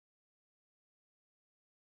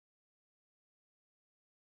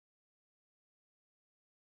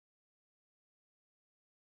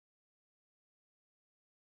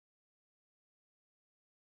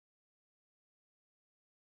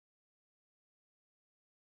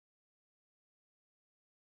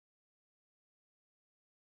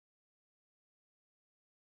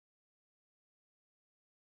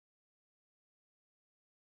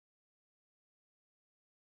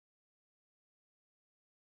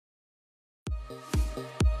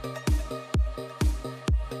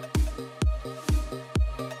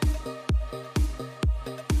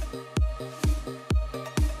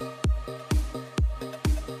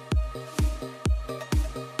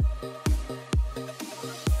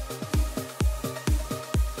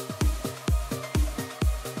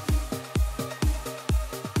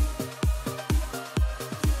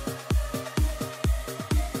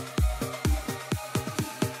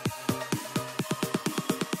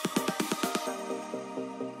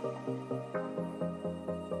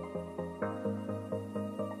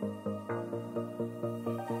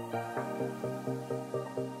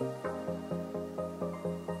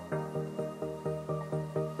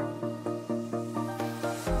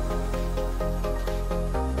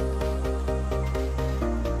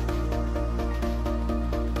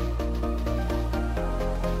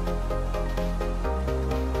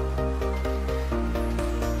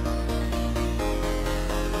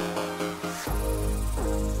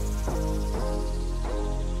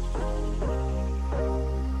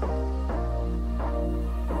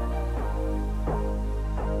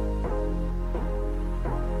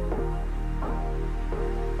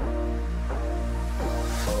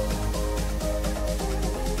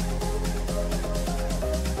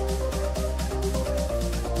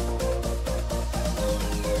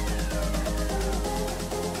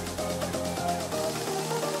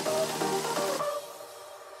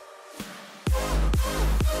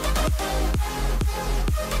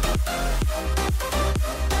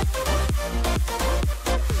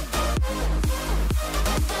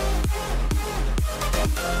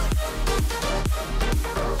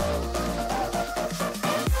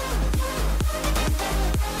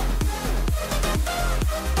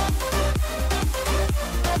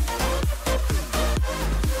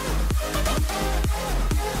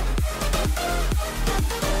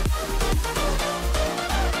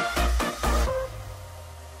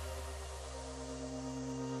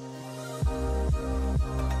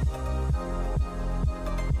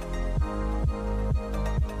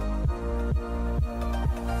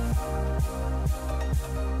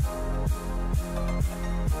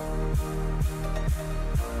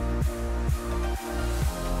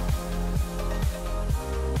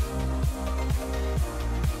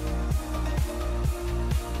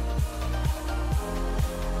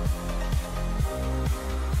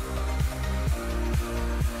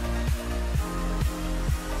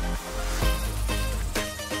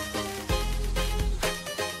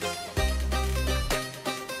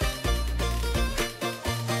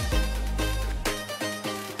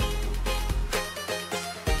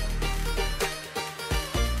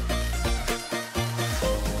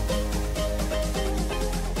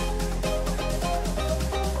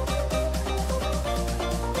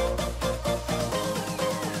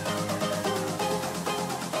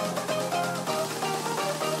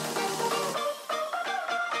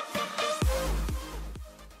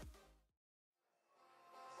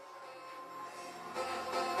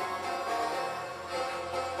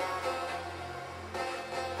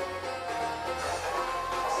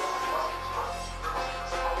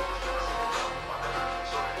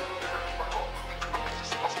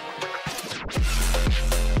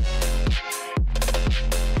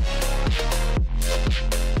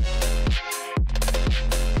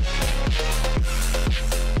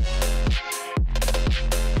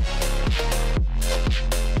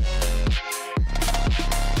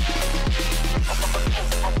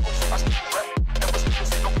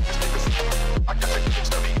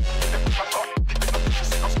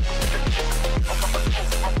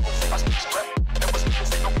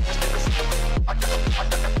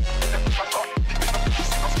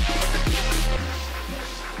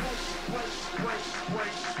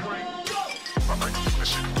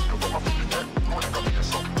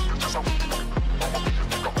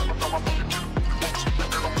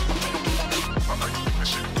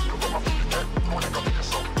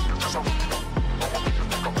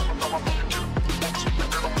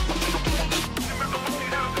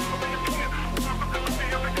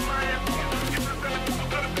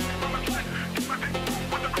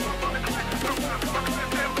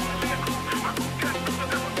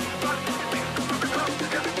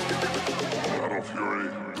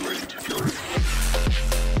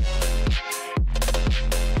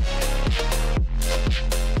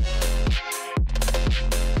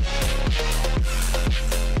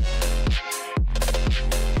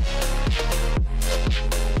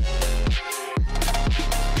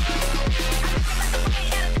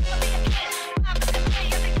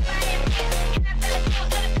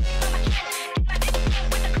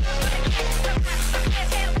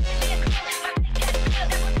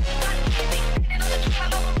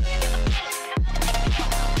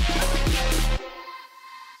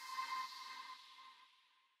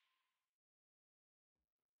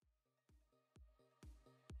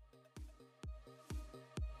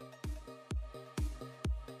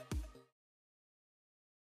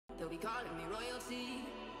They'll be calling me royalty.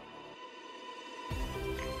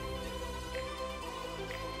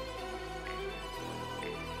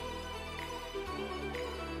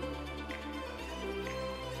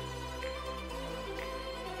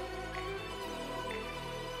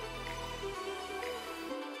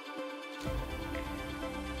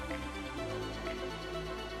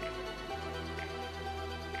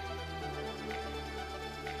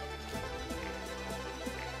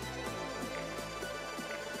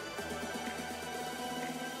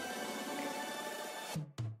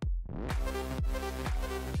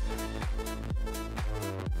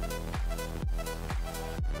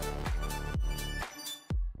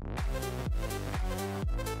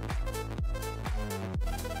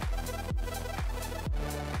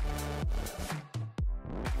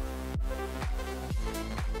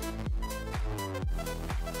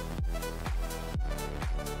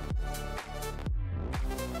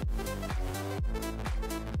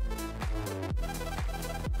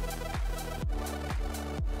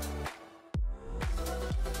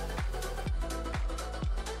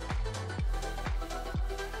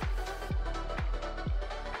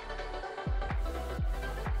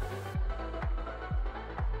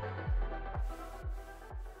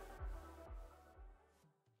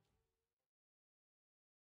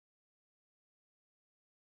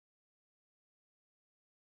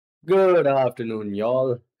 Good afternoon,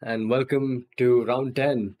 y'all, and welcome to round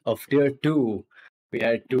 10 of Tier-2. We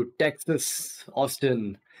head to Texas,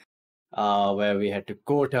 Austin, where we had to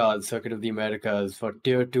quota the Circuit of the Americas for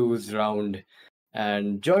Tier-2's round.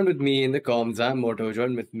 And join with me in the comms, I'm Moto.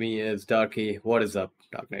 Join with me is Darky. What is up,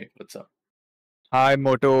 Darknight? What's up? Hi,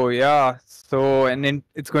 Moto. Yeah. It's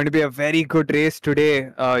going to be a very good race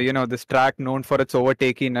today. This track known for its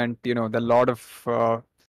overtaking and, the lot of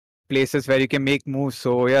places where you can make moves.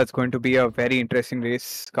 So, yeah, it's going to be a very interesting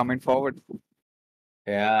race coming forward.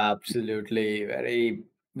 Yeah, absolutely. Very,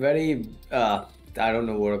 I don't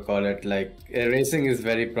know what to call it. Like, racing is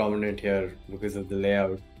very prominent here because of the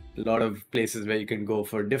layout. A lot of places where you can go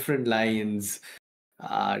for different lines,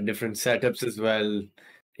 different setups as well.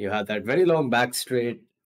 You have that very long back straight,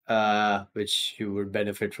 which you would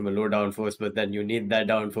benefit from a low downforce, but then you need that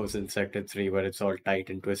downforce in Sector 3 where it's all tight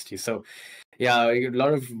and twisty. So, yeah, a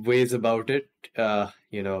lot of ways about it.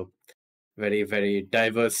 Very, very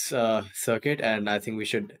diverse circuit, and I think we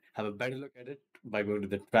should have a better look at it by going to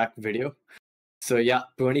the track video. So, yeah,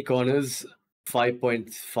 20 corners,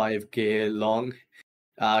 5.5K long,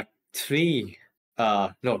 uh, three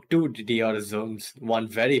no, two DRS zones, one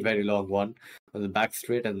very, very long one on the back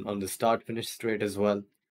straight and on the start finish straight as well.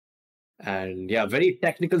 And yeah, very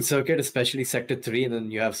technical circuit, especially Sector 3. And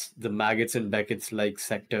then you have the Maggots and Beckett's like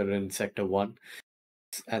Sector and Sector 1.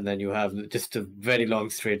 And then you have just a very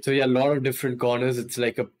long straight. So yeah, a lot of different corners. It's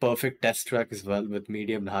like a perfect test track as well with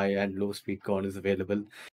medium, high, and low speed corners available.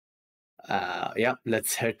 Yeah,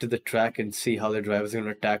 let's head to the track and see how the drivers are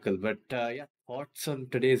going to tackle. But yeah, thoughts on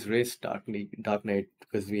today's race, Darknight,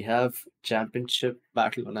 because we have championship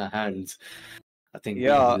battle on our hands. I think being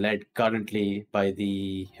Yeah. led currently by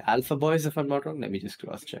the Alpha Boys, if I'm not wrong. Let me just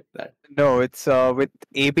cross check that. No, it's with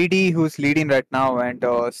ABD who's leading right now and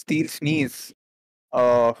Steel Sneeze,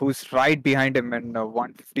 who's right behind him in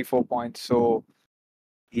 154 points. So,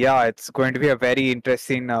 yeah, it's going to be a very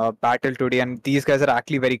interesting battle today, and these guys are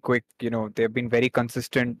actually very quick. They've been very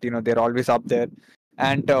consistent. They're always up there.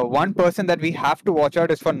 And one person that we have to watch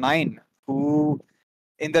out is for Nine, who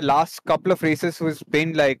in the last couple of races who's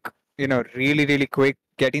been like really really quick,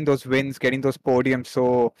 getting those wins, getting those podiums.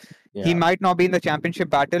 So he Yeah. might not be in the championship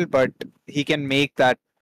battle, but he can make that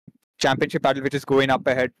championship battle, which is going up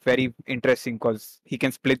ahead, very interesting because he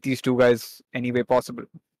can split these two guys any way possible.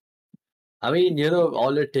 I mean,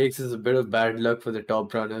 all it takes is a bit of bad luck for the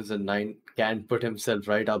top runners, and Nine can put himself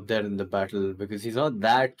right up there in the battle because he's not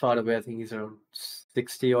that far away. I think he's around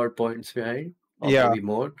 60 odd points behind, or Yeah. maybe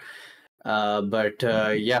more. But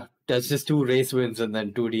yeah, that's just two race wins and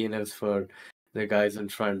then two DNFs for the guys in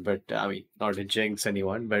front. But I mean, not to jinx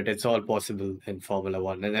anyone, but it's all possible in Formula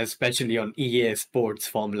One, and especially on EA Sports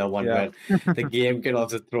Formula One, Yeah. where the game can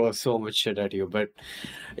also throw so much shit at you. But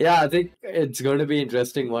yeah, I think it's going to be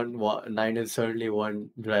interesting. Nine is certainly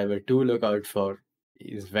one driver to look out for.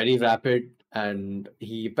 He's very rapid, and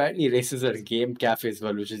he apparently races at a game cafe as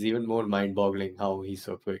well, which is even more mind-boggling how he's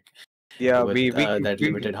so quick Yeah, with that we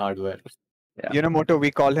limited hardware. Yeah. Moto,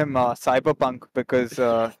 we call him Cyberpunk because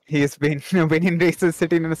he's been winning races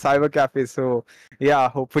sitting in a cyber cafe. So yeah,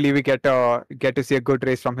 hopefully we get to see a good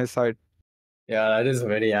race from his side. Yeah, that is a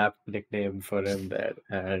very apt nickname for him there.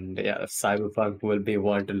 And yeah, Cyberpunk will be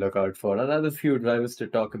one to look out for. Another few drivers to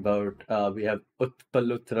talk about. We have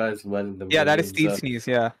Utpalutra as well in the Yeah, that is Williams. Steel Sneeze.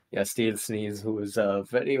 Yeah. Yeah, Steel Sneeze, who is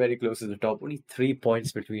very, very close to the top. Only 3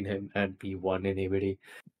 points between him and P1 in ABD.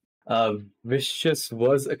 Vicious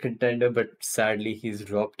was a contender, but sadly he's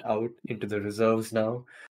dropped out into the reserves now.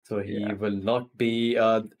 So he Yeah. will not be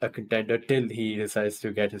a contender till he decides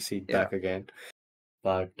to get his seat Yeah. back again.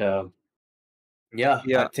 But yeah, I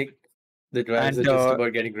Yeah. think the drivers are And just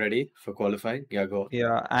about getting ready for qualifying. Yeah, go on.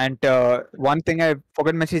 yeah, and one thing I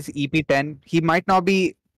forgot to mention is EP10. He might not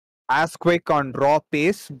be as quick on raw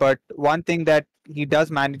pace, but one thing that he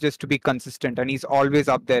does manages to be consistent, and he's always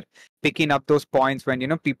up there picking up those points when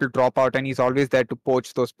people drop out, and he's always there to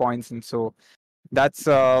poach those points. And so that's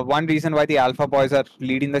one reason why the Alpha Boys are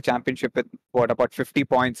leading the championship with what, about 50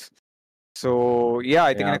 points. So yeah,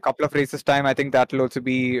 I think in Yeah, a couple of races time, I think that will also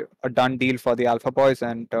be a done deal for the Alpha Boys,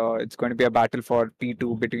 and it's going to be a battle for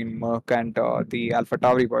P2 between Merck and the Alpha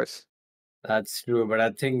Tauri boys. that's true. But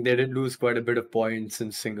I think they did lose quite a bit of points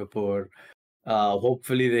in Singapore.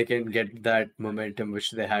 Hopefully they can get that momentum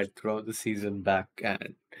which they had throughout the season back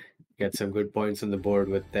and get some good points on the board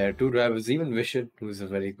with their two drivers. Even Vishen, who's a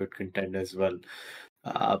very good contender as well,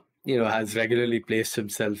 has regularly placed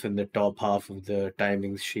himself in the top half of the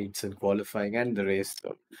timing sheets in qualifying and the race.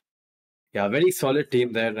 So, yeah, very solid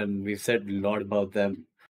team there, and we've said a lot about them.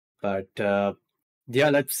 But Yeah,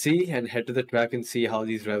 let's see and head to the track and see how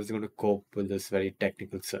these revs are going to cope with this very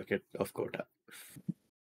technical circuit of Kota.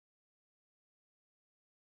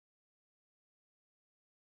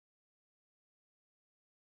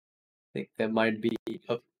 I think there might be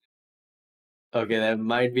there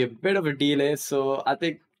might be a bit of a delay, so I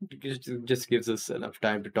think it just gives us enough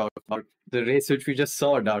time to talk about the race which we just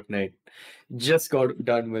saw. Darknight just got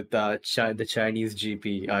done with the Chinese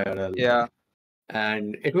GP IRL. Yeah.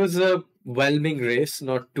 And it was a whelming race,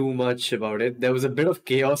 not too much about it. There was a bit of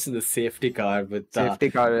chaos in the safety car with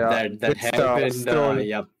Safety car, yeah. that happened. Stroll.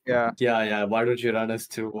 Yeah. Why don't you run us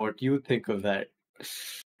through what you think of that?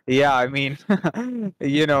 Yeah, I mean,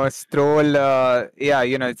 Stroll,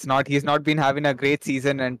 he's not been having a great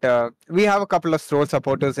season, and we have a couple of Stroll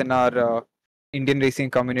supporters in our Indian racing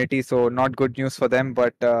community, so not good news for them,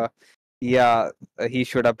 but he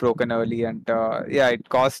should have broken early, and it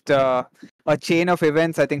caused a chain of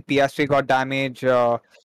events. I think Piastri got damaged. So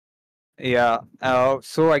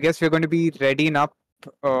I guess we're going to be readying up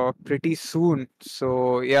pretty soon.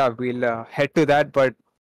 So yeah, we'll head to that, but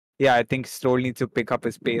yeah, I think Stroll needs to pick up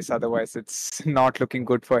his pace. Otherwise, it's not looking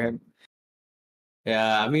good for him.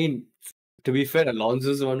 Yeah, I mean, to be fair,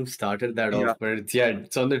 Alonso's the one who started that off, but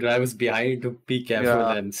it's on the drivers behind to be careful.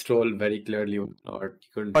 And Stroll very clearly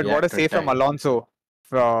couldn't. But what a save from Alonso!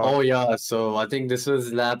 So I think this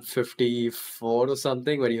was lap 54 or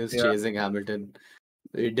something when he was chasing Hamilton.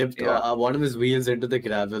 He dipped one of his wheels into the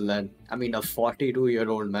gravel, and I mean, a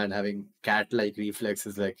 42-year-old man having cat-like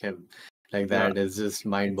reflexes like him. Like that is just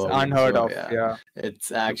mind-boggling. Unheard of.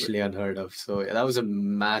 It's actually unheard of. So that was a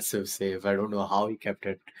massive save. I don't know how he kept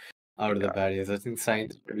it out of the barriers. I think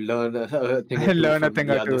Sainz learned a thing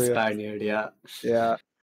or two. Spaniard. Yeah.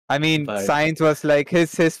 I mean, Sainz was like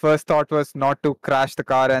his first thought was not to crash the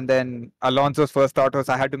car, and then Alonso's first thought was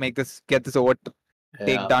I had to get this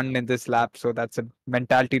overtake done in this lap. So that's a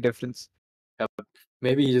mentality difference.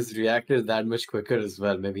 Maybe he just reacted that much quicker as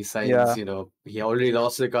well. Maybe Sainz, he already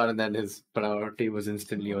lost the car, and then his priority was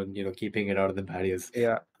instantly on, keeping it out of the barriers.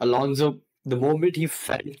 Yeah. Alonso, the moment he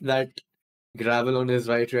felt that gravel on his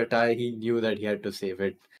right rear tire, he knew that he had to save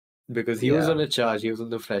it because he was on a charge. He was on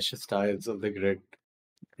the freshest tires of the grid,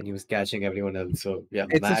 and he was catching everyone else. So yeah,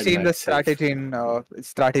 it's a shame the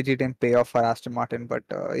strategy didn't pay off for Aston Martin, but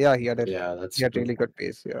he had really good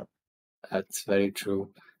pace. Yeah, that's very true.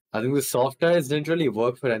 I think the soft tires didn't really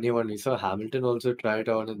work for anyone. We saw Hamilton also try it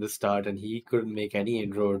on in the start, and he couldn't make any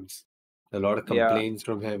inroads. A lot of complaints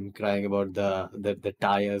from him, crying about the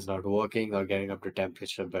tires not working or getting up to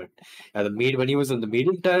temperature. But when he was on the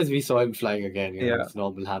medium tires, we saw him flying again. It's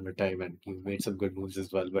normal hammer time, and he made some good moves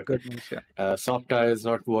as well. But good moves, soft tires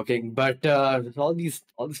not working. But all this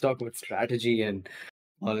talk about strategy and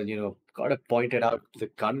gotta point it out, the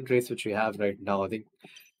current race which we have right now. I think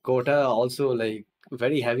Kota also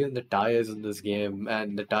very heavy on the tires in this game,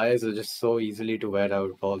 and the tires are just so easily to wear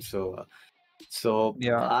out also.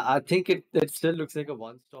 I think it still looks like a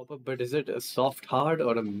one-stopper, but is it a soft hard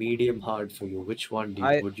or a medium hard for you? Which one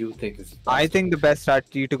would you think is faster? I think the best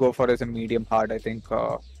strategy to go for is a medium hard. I think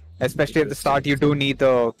especially at the start you do need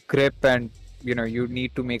the grip, and you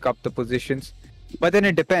need to make up the positions, but then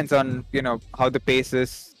it depends on how the pace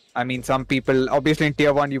is. I mean, some people, obviously in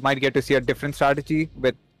tier 1 you might get to see a different strategy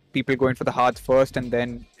with people going for the hards first and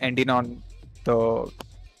then ending on the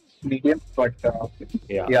medium. But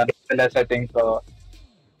nevertheless, I think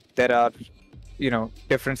there are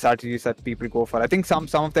different strategies that people go for. I think some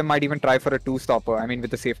of them might even try for a 2-stopper. I mean,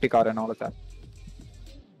 with the safety car and all of that.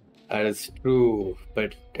 That is true,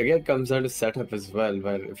 but again, it comes down to setup as well.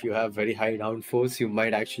 Where if you have very high downforce, you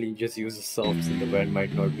might actually just use the softs, and the wear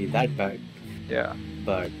might not be that bad. Yeah,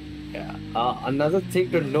 but another thing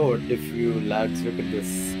to note, if you lads look at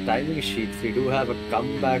this timing sheets, we do have a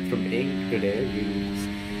comeback from Ink today,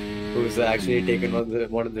 who's actually taken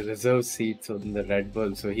one of the reserve seats on the Red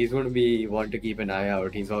Bull. So he's going to be one to keep an eye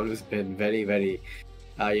out. He's always been very, very,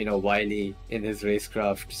 wily in his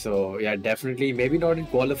racecraft. So yeah, definitely, maybe not in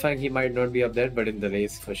qualifying, he might not be up there, but in the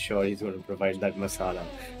race for sure, he's going to provide that masala.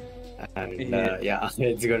 And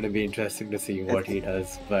it's going to be interesting to see what he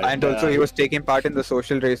does. But and also he was taking part in the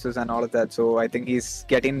social races and all of that, so I think he's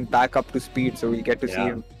getting back up to speed, so we'll get to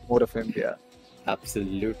see more of him. Yeah,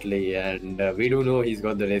 absolutely. And we do know he's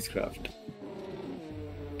got the racecraft.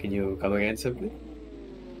 Can you come again, Simply?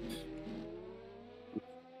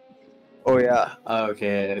 Oh yeah.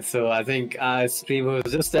 Okay, so I think our streamer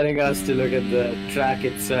was just telling us to look at the track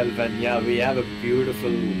itself, and we have a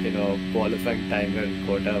beautiful, qualifying timer in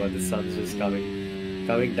Kota where the sun's just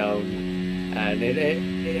coming down.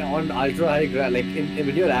 And on ultra high like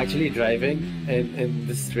when you're actually driving in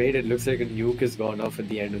the straight, it looks like a nuke has gone off at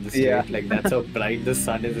the end of the straight. Yeah. Like that's how bright the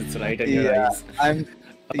sun is. It's right in your Yeah, eyes.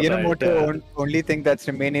 Moto only thing that's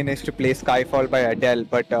remaining is to play Skyfall by Adele,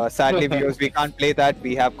 but sadly, viewers, we can't play that.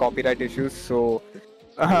 We have copyright issues, so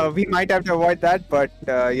we might have to avoid that. But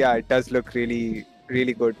yeah, it does look really,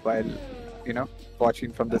 really good while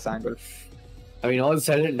watching from this angle. I mean, all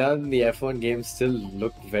said and done, the F1 games still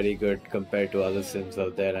look very good compared to other sims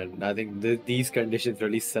out there, and I think these conditions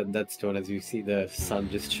really set that stone as you see the sun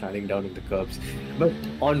just shining down on the curbs. But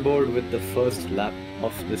on board with the first lap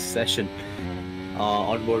of this session,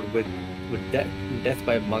 on board with Death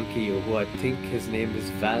by Monkey, who I think his name is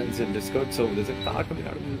Vans in Discord. So there's a car coming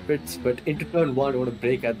out of the pits, but into turn 1, I want to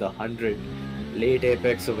break at the 100. Late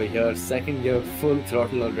apex over here, second gear, full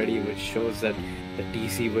throttle already, which shows that the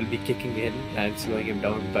TC will be kicking in and slowing him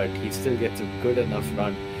down, but he still gets a good enough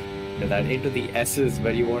run to that into the S's,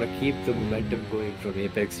 where you want to keep the momentum going from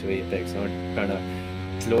apex to apex, not trying to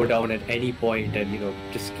slow down at any point and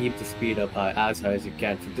just keep the speed up as high as you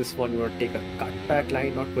can. For this one, you want to take a cutback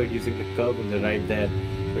line, not quite using the curve on the right there,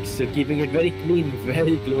 but still keeping it very clean,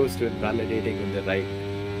 very close to invalidating on the right.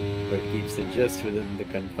 But keeps it just within the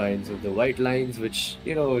confines of the white lines, which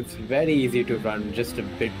it's very easy to run just a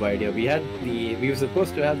bit wide here. We were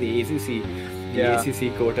supposed to have the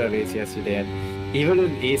ACC quota race yesterday, and even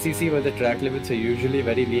in ACC where the track limits are usually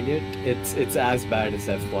very lenient, it's as bad as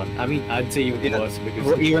F1. I mean, I'd say even worse,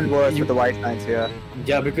 because even worse with the white lines here.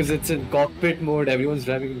 Yeah, because it's in cockpit mode. Everyone's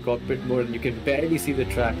driving in cockpit mode, and you can barely see the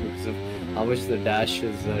track because of how much the dash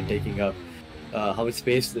is taking up. How much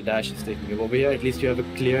space the dash is taking up. Over here, at least you have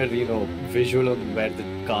a clear, visual on where the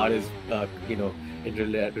car is, in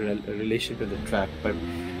relation to the track. But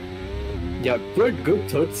yeah, good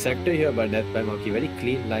third sector here by Death by Monkey. Very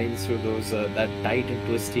clean lines through those that tight and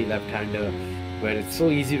twisty left-hander, where it's so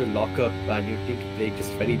easy to lock up, and you need to break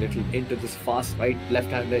just very little into this fast right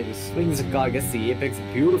left-hander. He swings the car, gets the apex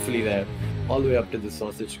beautifully there, all the way up to the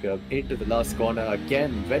sausage curb, into the last corner.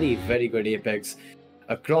 Again, very, very good apex.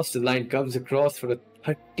 Across the line, comes across for a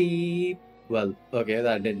 30. Well, okay,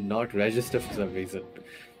 that did not register for some reason.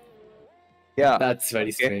 Yeah, that's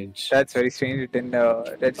very strange. That's very strange. It didn't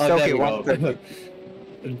register. Okay,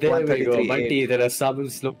 there we go. Bunty, there are some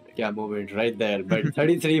slow moment right there. But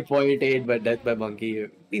 33.8 by Death by Monkey.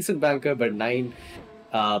 Decent banker, but 9.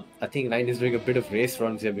 I think 9 is doing a bit of race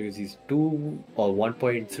runs here because he's 2 or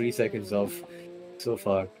 1.3 seconds off so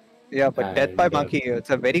far. Yeah, but Death by Monkey,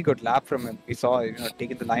 it's a very good lap from him. We saw,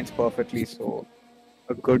 taking the lines perfectly. So,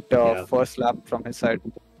 a good first lap from his side.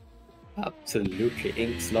 Absolutely.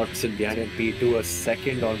 Ink slots in behind P2, a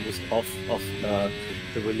second almost off of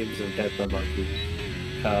the Williams of Death by Monkey.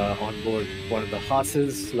 On board one of the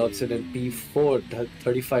Haas's, slots in P4,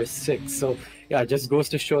 35.6. So, yeah, it just goes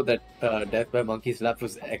to show that Death by Monkey's lap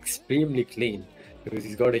was extremely clean, because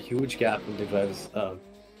he's got a huge gap in the drivers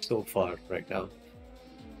so far right now.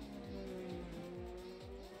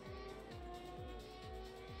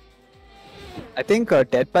 I think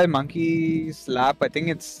Death by Monkey's lap, I think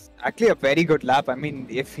it's actually a very good lap. I mean,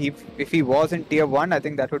 if he was in Tier 1, I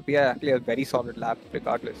think that would be actually a very solid lap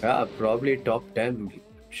regardless. Yeah, probably top 10.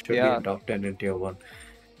 Should be in top 10 in Tier 1.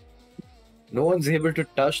 No one's able to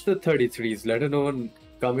touch the 33s, let alone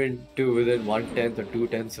come into within 1/10 or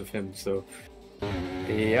 2/10 of him. So,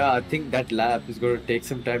 yeah, I think that lap is going to take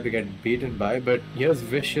some time to get beaten by. But here's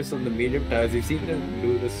Vicious on the medium tires. You've seen him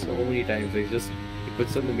do this so many times. He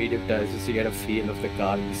puts on the medium tires just to get a feel of the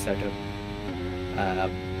car and the setup.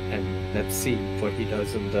 And let's see what he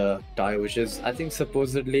does on the tire, which is, I think,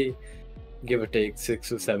 supposedly, give or take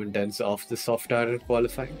 6 or 7 tenths off the soft tire in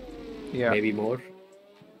qualifying. Yeah. Maybe more.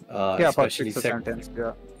 Especially about 6 or 7 tenths,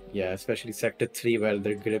 yeah. Yeah, especially Sector 3, where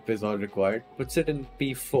the grip is all required. Puts it in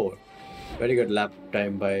P4. Very good lap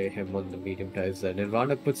time by him on the medium tires. And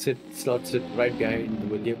Nirvana slots it right behind the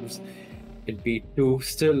Williams in P2.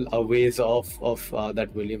 Still a ways off of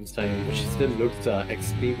that Williams time, which still looks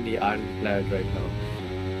extremely ironclad right now.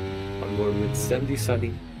 On board with Stanley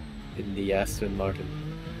Sunny in the Aston Martin.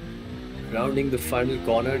 Rounding the final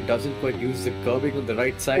corner, doesn't quite use the curbing on the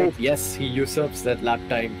right side. Yes, he usurps that lap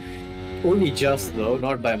time. Only just though,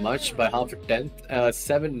 not by much, by half a tenth.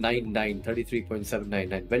 7.99,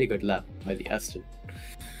 33.799. Very good lap by the Aston.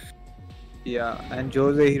 Yeah, and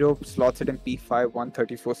Jose Hero slots it in P5,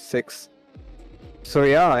 134.6. So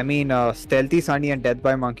yeah, I mean, Stealthy Sunny and Death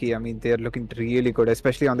by Monkey, I mean, they're looking really good,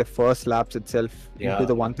 especially on the first laps itself into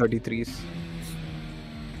the 133s.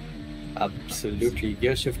 Absolutely.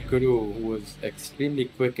 Gearshift Guru, who was extremely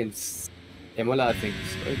quick in Imola, I think,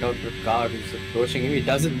 slowing down the car who's approaching him. He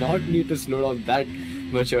does not need to slow down that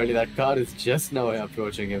much early. That car is just now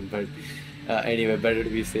approaching him, but anyway, better to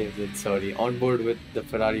be safe than sorry. On board with the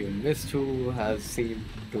Ferrari missed, who has seemed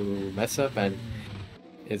to mess up and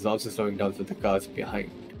is also slowing down with the cars behind.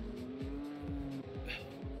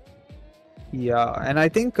 Yeah, and I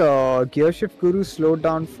think Gear Shift Guru slowed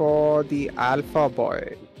down for the Alpha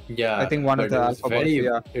Boy. Yeah, I think one of the Alpha Boys.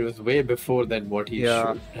 Yeah, it was way before than what he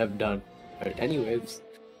Yeah. should have done. But anyways,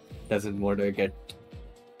 doesn't want to get.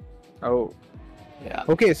 Oh, Yeah.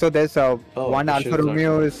 okay. So there's one Vision Alfa is not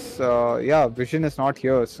Romeo here. is Vision is not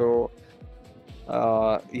here. So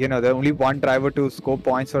there's only one driver to score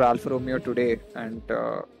points for Alfa Romeo today, and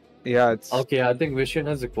it's Okay, I think Vision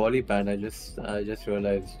has a quali ban. I just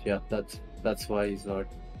realized. Yeah, that's why he's not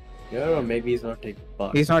here, or maybe he's not taking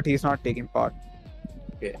part. he's not taking part.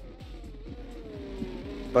 Okay.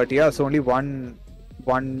 But yeah, so only one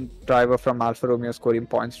driver from Alfa Romeo scoring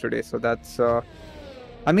points today. So that's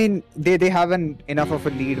I mean they have enough of a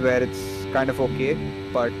lead where it's kind of okay.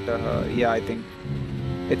 But I think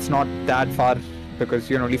it's not that far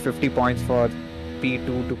because only 50 points for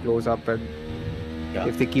P2 to close up, and Yeah.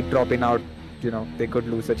 if they keep dropping out, they could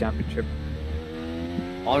lose the championship.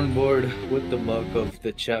 On board with the murk of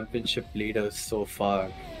the championship leaders so far.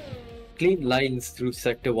 Clean lines through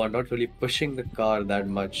sector 1, not really pushing the car that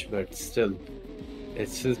much, but still.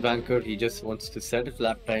 It's his banker, he just wants to set his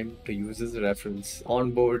lap time to use his reference.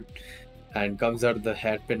 On board and comes out of the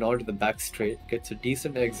hairpin onto the back straight, gets a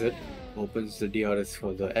decent exit, opens the DRS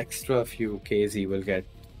for the extra few Ks he will get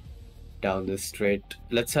down this straight.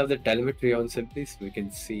 Let's have the telemetry on Simply so we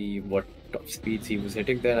can see what top speeds he was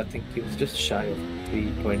hitting there. I think he was just shy of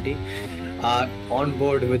 320. On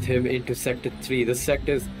board with him into sector 3. This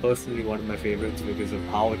sector is personally one of my favorites because of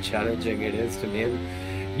how challenging it is to nail.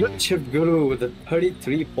 Good shift Guru with a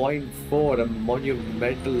 33.4, a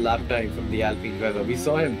monumental lap time from the Alpine driver. We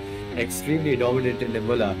saw him extremely dominant in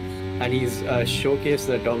Imola, and he's showcased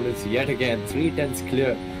that dominance yet again. 3/10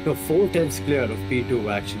 clear, no 4/10 clear of P2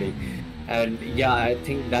 actually. And yeah, I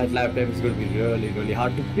think that lap time is going to be really, really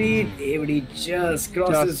hard to beat. ABD just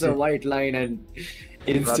crosses the white line and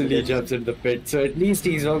instantly jumps into the pit. So at least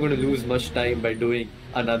he's not going to lose much time by doing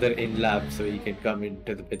another in lap, so he can come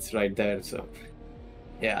into the pits right there. So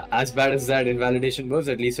yeah, as bad as that invalidation was,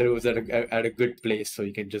 at least it was at a good place, so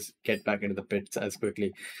you can just get back into the pits as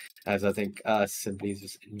quickly as I think Simply is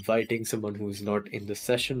just inviting someone who's not in the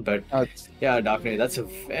session. But yeah, Darknight, that's a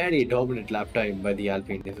very dominant lap time by the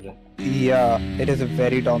Alpine, isn't it? Yeah, it is a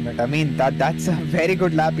very dominant. I mean that's a very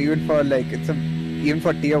good lap even for even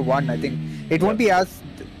for tier 1. I think it won't be as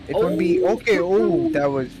won't be okay. Oh, that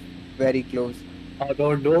was very close.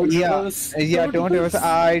 Don't Don't.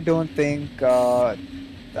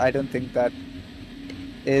 I don't think that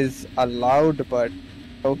is allowed, but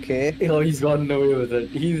okay. Oh, he's gotten away with it.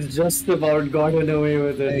 He's just about gotten away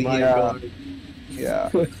with it. My God. Yeah.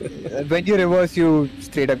 When you reverse, you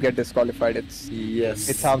straight up get disqualified.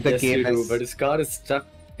 It's how the game is. But his car is stuck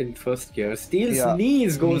in first gear. Steel's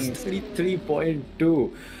knees goes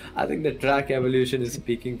 3.2. I think the track evolution is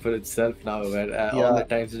speaking for itself now, where all the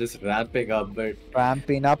times are just ramping up.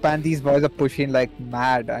 And these boys are pushing like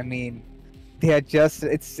mad. I mean, they are just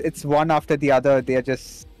it's one after the other. They are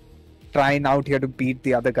just trying out here to beat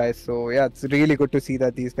the other guys. So yeah, it's really good to see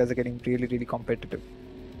that these guys are getting really, really competitive.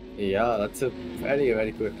 Yeah, that's a very,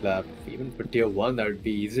 very quick lap. Even for tier 1, that would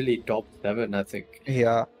be easily top 7, I think.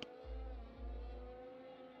 Yeah.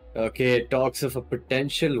 Okay, talks of a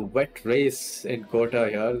potential wet race in Kota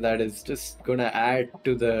here. That is just gonna add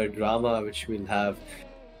to the drama which we'll have,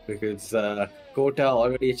 because Kota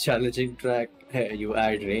already a challenging track. You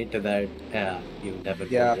add rain to that, you never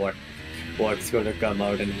know what's gonna come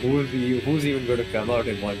out and who's even gonna come out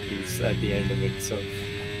in one piece at the end of it. So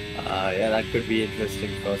that could be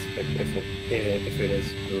interesting prospect if it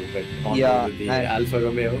is true. But on with the Alfa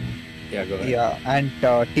Romeo. Yeah, go ahead. Yeah, and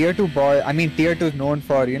tier 2 tier 2 is known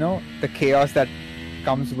for the chaos that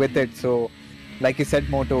comes with it. So like you said,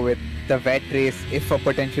 Moto, with the wet race, if a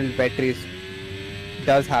potential wet race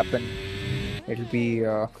does happen, it'll be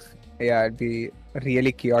it'd be a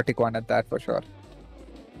really chaotic one at that for sure.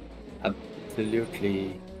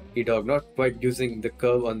 Absolutely. E-Dog not quite using the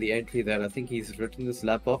curve on the entry there. I think he's written this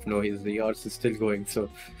lap off. No, the IRC is still going. So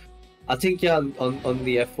I think on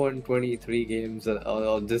the F1 23 games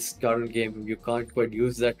or this current game, you can't quite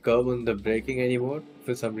use that curve on the braking anymore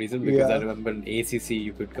for some reason, because I remember in ACC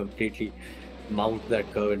you could completely mount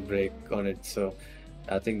that curve and brake on it. So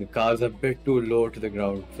I think the car's a bit too low to the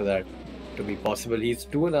ground for that to be possible. He's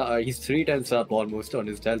 3 times up almost on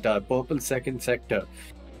his delta, purple second sector.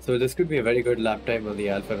 So this could be a very good lap time on the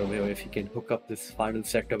Alfa Romeo if he can hook up this final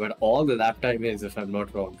sector, but all the lap time is, if I'm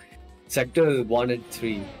not wrong, sector 1 and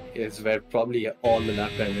 3 is where probably all the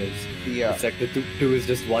lap time is. Yeah. Sector 2 is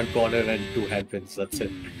just one corner and 2 hairpins. That's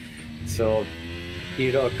it. So,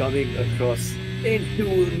 coming across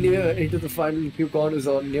into the final few corners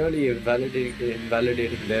or nearly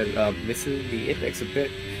invalidating their missing the apex a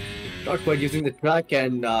bit. Not quite using the track,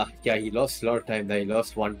 and he lost a lot of time there. He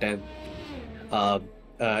lost 110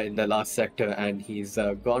 in the last sector, and he's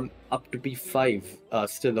gone up to P5,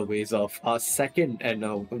 still a ways off. Second and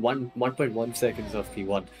 1.1 seconds of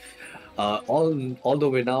P1. Although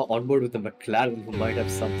we're now on board with the McLaren, who might have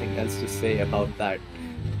something else to say about that.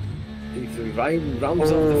 He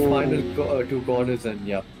rounds off the final 2 corners, and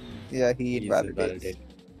he invalidates.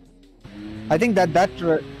 I think and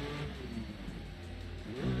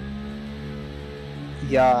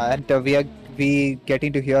we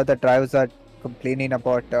getting to hear the drivers are complaining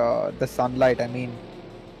about the sunlight. I mean,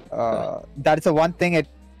 that's the one thing.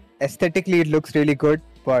 Aesthetically, it looks really good,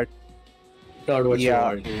 but not what you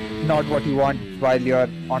want. Not what you want while you're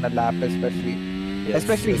on a lap,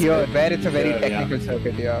 especially here, where it's a very technical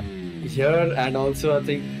circuit. Here, and also I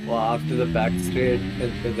think after the back straight,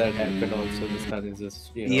 that happened also, the sun is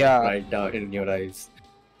just right down in your eyes.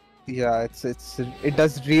 Yeah, it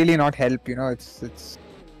does really not help, it's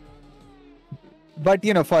but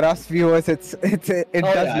for us viewers it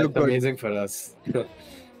does look good. Amazing for us.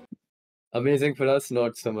 Amazing for us,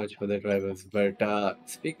 not so much for the drivers. But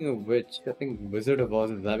speaking of which, I think Wizard of Oz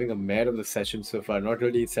is having a mare of the session so far, not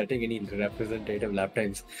really setting any representative lap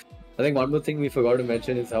times. I think one more thing we forgot to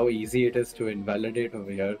mention is how easy it is to invalidate over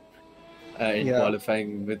here in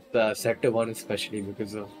qualifying with Sector 1 especially,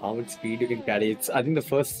 because of how much speed you can carry. I think the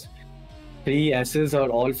first 3 S's are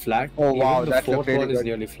all flat. Oh wow, the fourth one is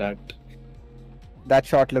nearly flat. That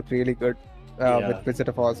shot looked really good with Wizard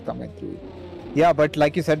of Oz coming through. Yeah, but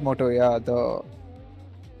like you said, Moto,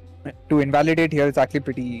 to invalidate here is actually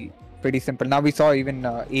pretty simple. Now we saw even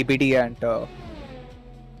ABD and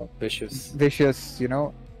Vicious,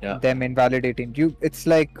 them invalidating you. It's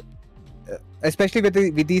like, especially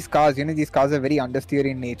with these cars, these cars are very understeer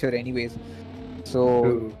in nature anyways.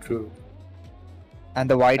 So true. And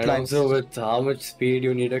the white lines. Also with how much speed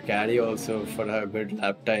you need to carry also for a good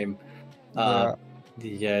lap time.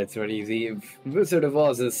 It's very easy. Wizard of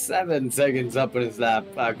Oz is 7 seconds up on his lap.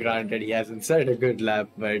 Granted, he hasn't set a good lap,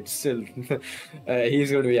 but still, he's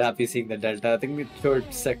going to be happy seeing the delta. I think we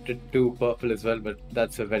showed Sector 2 purple as well, but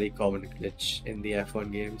that's a very common glitch in the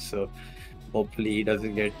F1 game. So hopefully he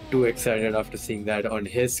doesn't get too excited after seeing that on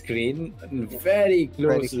his screen. Very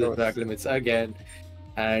close to the track limits again.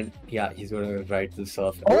 And he's going to ride this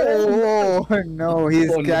off. Oh no,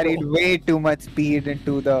 he's carried way too much speed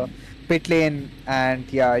into the pit lane, and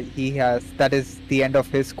that is the end of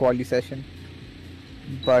his quali session.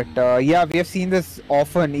 But we have seen this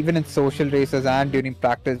often, even in social races and during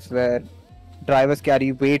practice, where drivers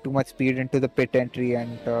carry way too much speed into the pit entry,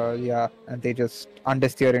 and and they just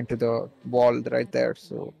understeer into the wall right there.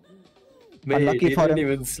 So unlucky for him. He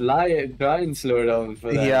didn't even try and slow down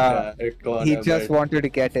for that corner, he just wanted to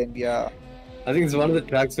get in. I think it's one of the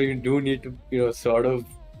tracks where you do need to sort of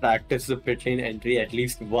practice the pit lane entry at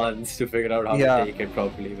least once to figure out how to take it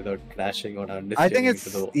properly without crashing or understeering. I think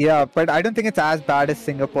it's but I don't think it's as bad as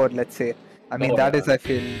Singapore, let's say. I mean, is, I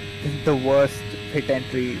feel, the worst pit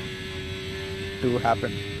entry to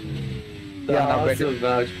happen. The Arsenal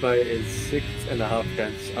Rajpai is 6.5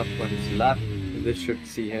 tenths up on his lap. This should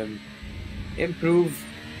see him improve.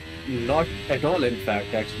 Not at all, in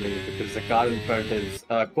fact, actually, because the car in front is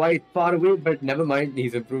quite far away, but never mind,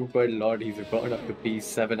 he's improved quite a lot. He's gone up to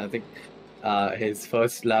P7. I think his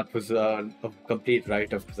first lap was a complete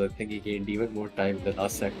write-off, because I think he gained even more time in the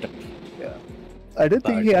last sector. I don't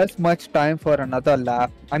think he has much time for another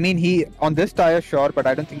lap. I mean, he on this tire, sure, but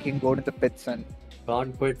I don't think he can go to the pits and...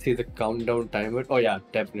 Can't quite see the countdown timer. Oh yeah,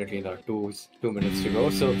 definitely not. 2 minutes to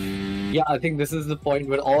go. So I think this is the point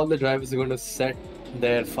where all the drivers are going to set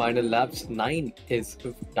their final laps. 9 is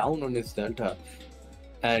down on his delta,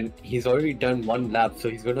 and he's already done 1 lap, so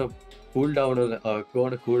he's going to cool down on go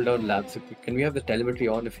on a cool down lap. So can we have the telemetry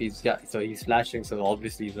on if he's so he's flashing, so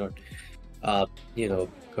obviously he's not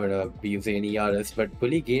gonna be using any ERS, but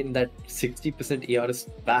will he gain that 60% ERS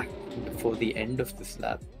back before the end of this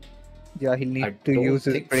lap? He'll need to use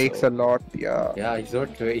his brakes a lot. He's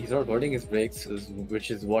not holding his brakes,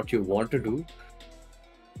 which is what you want to do.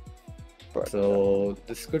 But, so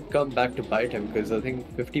this could come back to bite him, because I think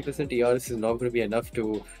 50% ERS is not going to be enough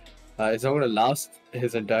to. It's not going to last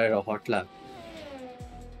his entire hot lap.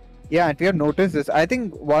 Yeah, and we have noticed this. I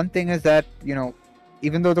think one thing is that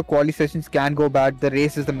even though the quali sessions can go bad, the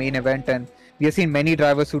race is the main event, and we have seen many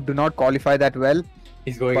drivers who do not qualify that well.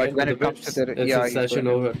 He's going but in when it comes to the session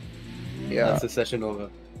over. Yeah. That's the session over.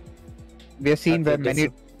 We have seen That's where a many.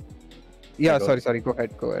 Yeah, Yeah, go sorry. Go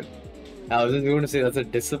ahead. I was just going to say that's a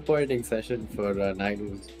disappointing session for Nine,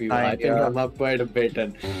 who's Nine, hyping yeah. him up quite a bit,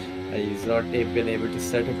 and he's not been able to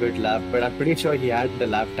set a good lap. But I'm pretty sure he had the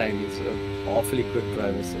lap time. He's an awfully quick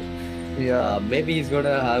driver, so Yeah. maybe he's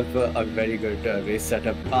gonna have a very good race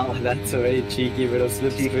setup. Oh, that's a very cheeky bit of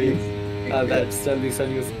slipstream. That suddenly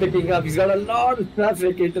was picking up. He's got a lot of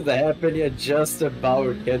traffic into the hairpin here, just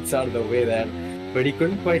about gets out of the way there. But he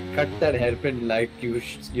couldn't quite cut that hairpin like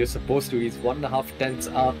you're supposed to. He's 1.5 tenths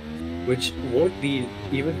up, which won't be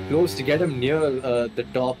even close to get him near the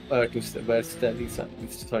top to where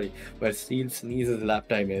where Steel's Sneeze's lap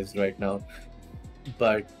time is right now.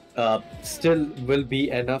 But still will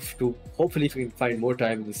be enough to, hopefully if he can find more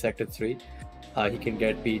time in the sector 3, he can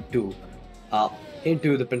get P2.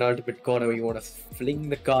 Into the penultimate corner where you want to fling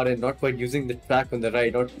the car in, not quite using the track on the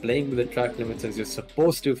right, not playing with the track limits as you're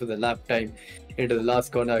supposed to for the lap time. Into the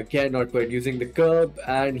last corner again, not quite using the curb,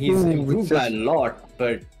 and he's improved by a lot,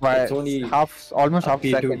 but it's only almost half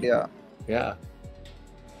P2. second, yeah. Yeah.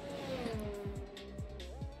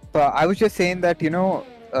 But I was just saying that,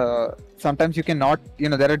 sometimes you cannot,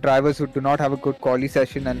 there are drivers who do not have a good quali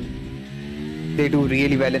session and they do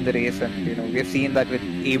really well in the race. And, we've seen that with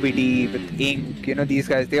ABD, with Ink, these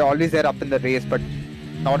guys, they're always there up in the race, but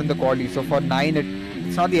not in the quali. So for 9,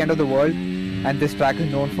 it's not the end of the world. And this track is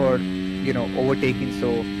known for, overtaking.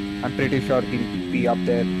 So I'm pretty sure he'll be up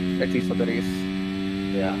there, at least for the race.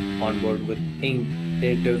 Yeah, on board with Ink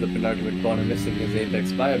into the penultimate corner, missing his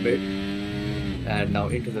apex by a bit. And now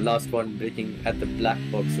into the last one, braking at the black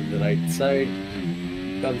box on the right side.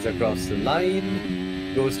 Comes across the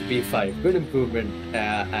line, goes to P5. Good improvement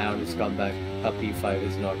on his comeback. P5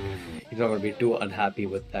 is not, he's not going to be too unhappy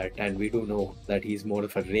with that. And we do know that he's more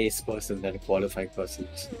of a race person than a qualifying person.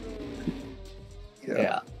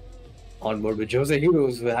 Yeah. On board with Jose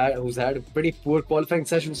Heroes, who's had a pretty poor qualifying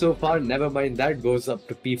session so far. Never mind that, goes up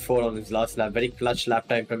to P4 on his last lap. Very clutch lap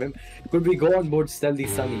time from him. Could we go on board Stealthy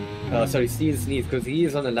Sunny? Steel Sneeze, because he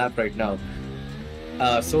is on a lap right now.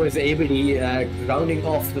 So is ABD, rounding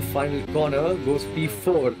off the final corner, goes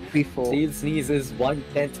P4. Steel Sneeze is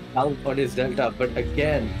 1/10 down on his delta, but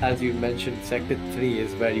again, as you mentioned, Sector 3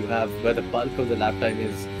 is where the bulk of the lap time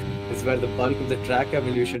is where the bulk of the track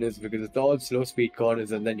evolution is, because it's all slow speed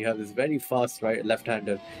corners, and then you have this very fast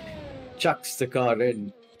left-hander, chucks the car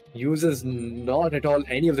in, uses not at all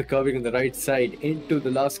any of the curving on the right side into the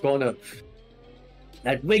last corner.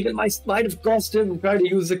 That wiggle might have cost him trying to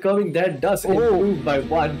use the curving. That does improve by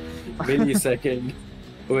 1 millisecond,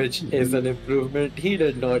 which is an improvement he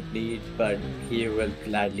did not need, but he will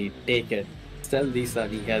gladly take it. Stealthy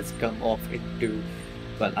Sunny has come off into,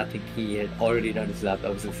 well, I think he had already done his lap.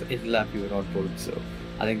 That was his lap you were on board, so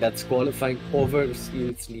I think that's qualifying over.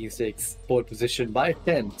 Steel Sneeze takes pole position by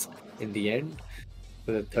 10th in the end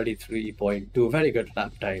with a 33.2. Very good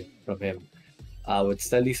lap time from him. With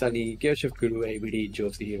Stealthy Sunny, Koushik Tummala, ABD,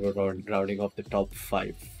 Josie Hero rounding off the top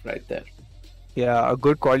 5 right there. Yeah, a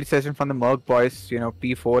good quality session from the Merc boys,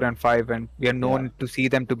 P4 and 5, and we are known to see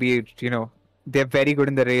them to be, they're very good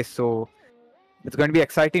in the race, so it's going to be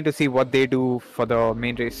exciting to see what they do for the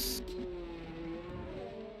main race.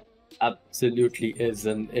 Absolutely is,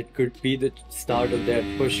 and it could be the start of their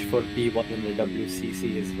push for P1 in the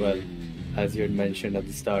WCC as well, as you had mentioned at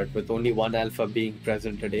the start, with only one alpha being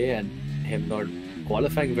present today and him not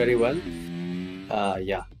qualifying very well.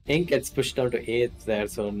 Ink gets pushed down to 8th there,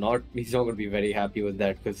 so he's not going to be very happy with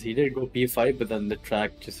that, because he did go P5, but then the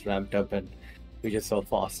track just ramped up and we just saw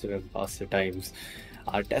faster and faster times.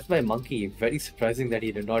 Death by Monkey, very surprising that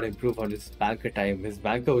he did not improve on his banker time. His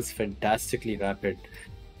banker was fantastically rapid,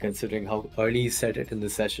 considering how early he set it in the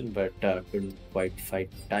session, but couldn't quite find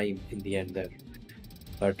time in the end there.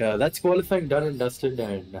 But that's qualifying done and dusted,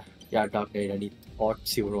 and Darknight, any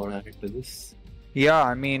thoughts you want to add to this? Yeah,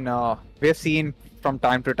 I mean, we've seen from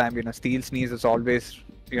time to time, Steel Sneeze is always,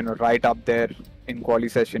 right up there in quali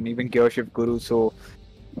session, even Gear Shift Guru. So,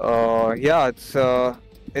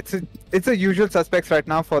 it's a usual suspects right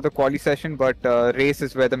now for the quali session, but race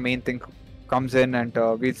is where the main thing comes in, and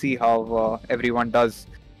we'll see how everyone does.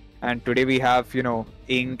 And today we have,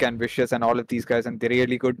 Ink and Vicious and all of these guys, and they're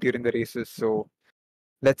really good during the races. So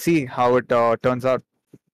let's see how it turns out.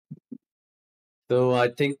 So I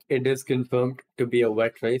think it is confirmed to be a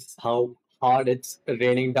wet race. How hard it's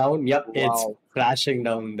raining down? Yep, wow. It's crashing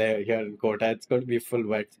down there here in Kota. It's going to be full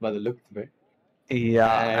wet by the look of it.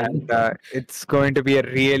 Yeah, and it's going to be a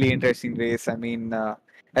really interesting race. I mean,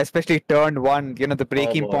 especially turn 1, the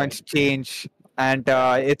braking points change, and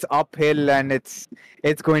it's uphill, and it's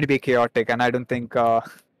going to be chaotic. And I don't think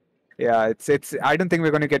Yeah, it's. I don't think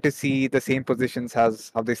we're going to get to see the same positions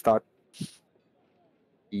as how they start.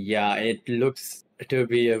 Yeah, it looks to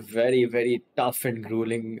be a very, very tough and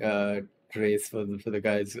grueling race for the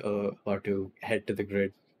guys or to head to the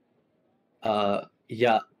grid.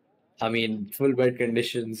 Yeah, I mean, full wet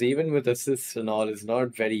conditions, even with assists and all, is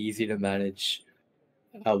not very easy to manage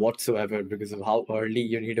whatsoever because of how early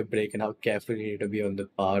you need to brake and how careful you need to be on the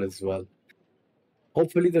power as well.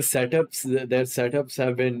 Hopefully, their setups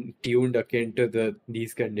have been tuned akin to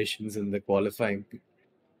these conditions in the qualifying.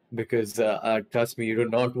 Because trust me, you do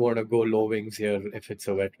not want to go low wings here if it's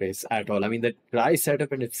a wet race at all. I mean, the dry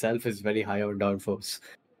setup in itself is very high on downforce.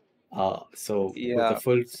 So with the Yeah,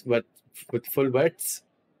 with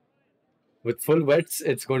full wets,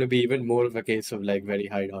 it's going to be even more of a case of like very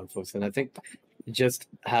high downforce. And I think just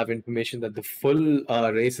have information that the full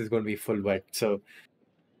race is going to be full wet. So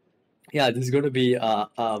yeah, this is going to be a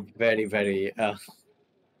very, very,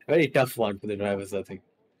 very tough one for the drivers, I think.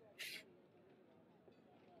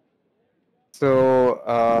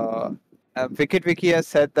 so Wicket Wiki has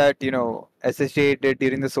said that SSJ did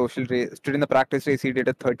during the social race, during the practice race, he did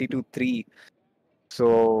a 32.3.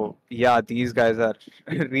 So yeah, these guys are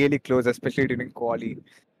really close, especially during quali.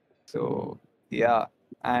 So yeah,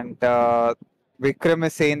 and Vikram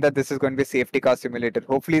is saying that this is going to be a safety car simulator.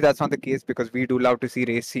 Hopefully that's not the case because we do love to see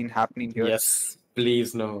race scene happening here. Yes,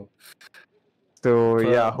 please no. So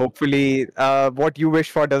yeah, Uh, hopefully what you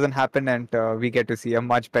wish for doesn't happen and we get to see a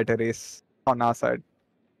much better race on our side.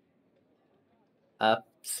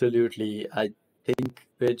 Absolutely. I think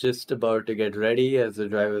we're just about to get ready as the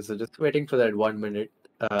drivers are just waiting for that 1 minute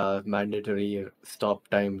mandatory stop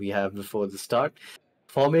time we have before the start.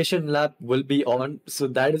 Formation lap will be on, so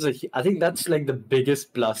that is I think that's like the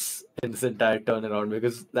biggest plus in this entire turnaround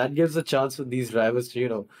because that gives a chance for these drivers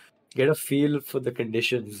to, get a feel for the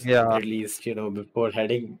conditions Yeah, at least, before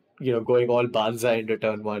heading, going all banzai into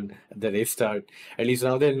turn one at the race start. At least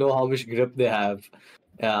now they know how much grip they have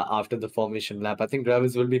after the formation lap. I think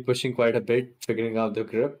drivers will be pushing quite a bit, figuring out the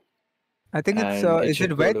grip, I think it's and it is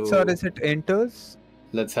should it go wets or to. is it enters?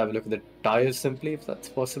 Let's have a look at the tires simply, if that's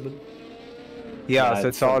possible. Yeah, Yeah, so it's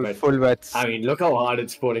it's full all wet. full wets. I mean, look how hard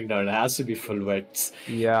it's pouring down. It has to be full wets.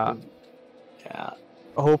 Yeah. Yeah.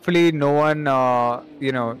 Hopefully no one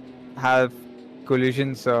have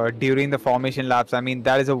collisions during the formation laps. I mean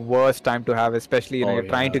that is the worst time to have, especially Oh you're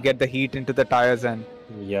trying to yeah. get the heat into the tires and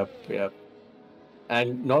Yep.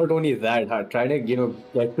 And not only that, trying to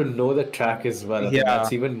get to know the track as well. I think yeah.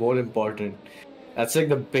 that's even more important. That's like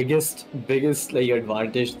the biggest like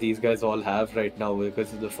advantage these guys all have right now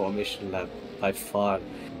because of the formation lap by far.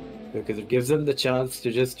 Because it gives them the chance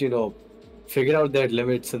to just figure out their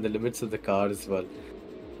limits and the limits of the car as well.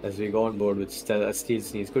 As we go on board with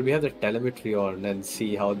Steel's needs, could we have the telemetry on and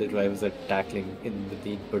see how the drivers are tackling in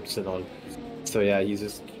the inputs and all? So yeah, he's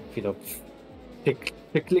just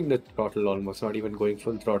tickling the throttle almost, not even going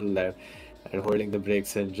full throttle there, and holding the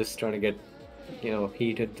brakes and just trying to get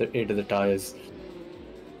heat into the tires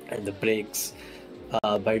and the brakes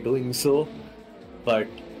by doing so. But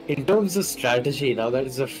in terms of strategy, now that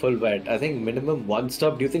it's a full wet, I think minimum one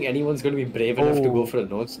stop. Do you think anyone's going to be brave enough to go for a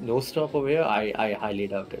no stop over here? I highly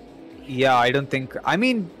doubt it. Yeah, I don't think. I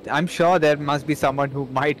mean, I'm sure there must be someone who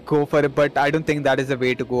might go for it, but I don't think that is the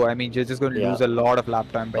way to go. I mean, you're just going to lose a lot of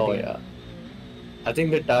lap time by the end. Yeah. I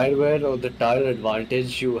think the tire wear or the tire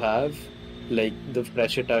advantage you have, like the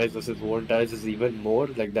fresher tires versus worn tires, is even more.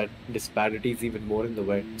 Like that disparity is even more in the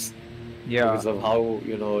wets. Yeah. Because of how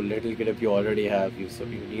little grip you already have, so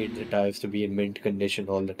you need the tires to be in mint condition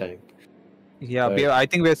all the time. Yeah, I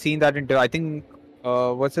think we're seeing that into. I think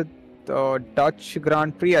what's it? Dutch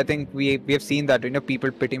Grand Prix. I think we have seen that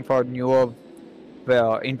people pitting for newer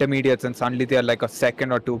intermediates and suddenly they're like a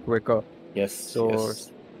second or two quicker. Yes. So.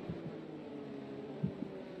 Yes.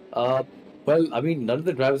 Well, I mean, none of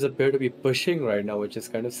the drivers appear to be pushing right now, which is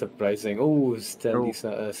kind of surprising. Oh, Stanley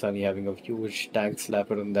Sunny having a huge tank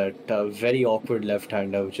slapper on that very awkward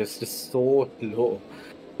left-hander, which is just so low,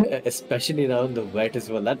 especially now in the wet as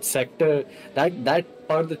well. That sector, that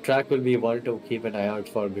part of the track will be one to keep an eye out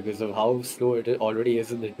for because of how slow it already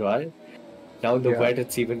is in the dry. Now in the wet,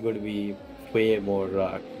 it's even going to be way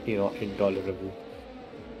more, intolerable.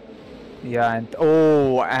 Yeah, and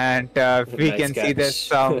we can see there's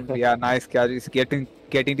some nice catch. It's getting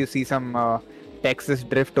to see some Texas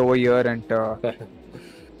drift over here, and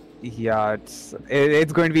yeah,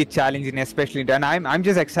 it's going to be challenging, especially. And I'm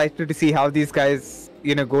just excited to see how these guys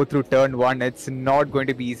go through turn one. It's not going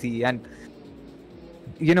to be easy, and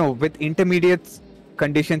with intermediate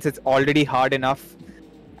conditions, it's already hard enough,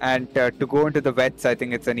 and to go into the wets, I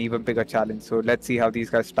think it's an even bigger challenge. So let's see how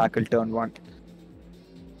these guys tackle turn one.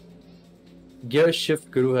 Gear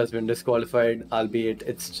Shift Crew has been disqualified, albeit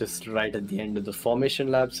it's just right at the end of the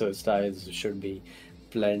formation lap, so his tires should be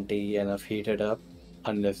plenty enough heated up,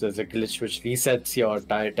 unless there's a glitch which resets your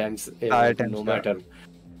tire temps, no matter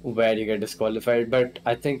where you get disqualified. But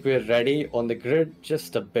I think we're ready on the grid,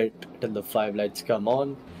 just a bit till the 5 lights come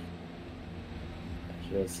on.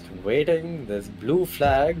 Just waiting. There's blue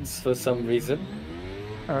flags for some reason.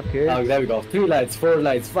 Okay. Oh, there we go. 3 lights, 4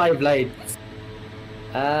 lights, 5 lights.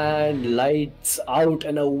 And lights out,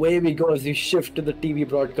 and away we go as we shift to the TV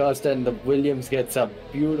broadcast, and the Williams gets a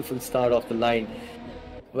beautiful start off the line.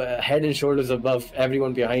 Head and shoulders above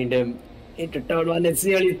everyone behind him. Into turn 1, it's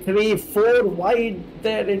nearly 3-4 wide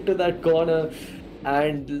there into that corner.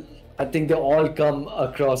 And I think they all come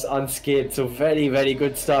across unscathed. So very, very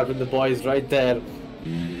good start with the boys right there.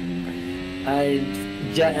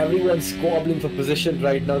 And yeah, everyone's squabbling for position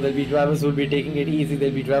right now. There'll be drivers who will be taking it easy.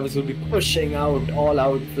 There'll be drivers who will be pushing out, all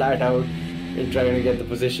out, flat out, and trying to get the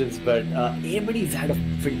positions. But ABD's had a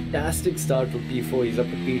fantastic start from P4. He's up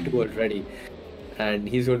to P2 already. And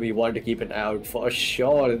he's going to be one to keep an eye out for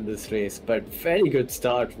sure in this race. But very good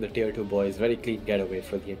start from the Tier 2 boys. Very clean getaway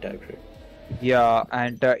for the entire grid. Yeah,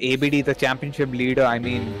 and ABD, the championship leader, I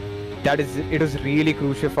mean, it was really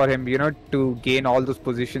crucial for him, to gain all those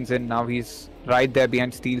positions, and now he's right there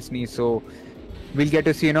behind Steel's knee. So we'll get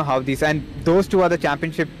to see, how these, and those two are the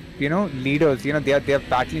championship, leaders. They are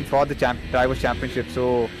battling for the drivers' championship.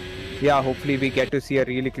 So yeah, hopefully we get to see a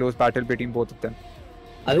really close battle between both of them.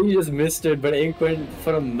 I think he just missed it, but Ink went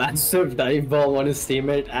for a massive dive bomb on his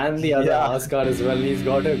teammate and the other Ascar as well. He's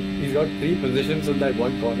got 3 positions in that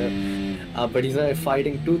one corner. But he's now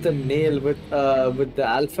fighting tooth and nail with the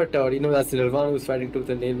Alpha Tower. That's Nirvana who's fighting tooth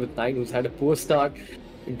and nail with 9, who's had a poor start.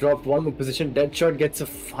 He dropped 1 more position. Deadshot gets a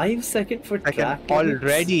 5-second for track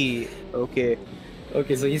already. Okay,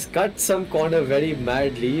 so he's cut some corner very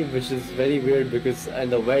madly, which is very weird because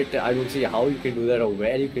in the wet, I don't see how you can do that or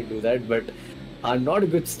where you can do that. But not a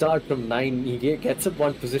good start from 9. He gets up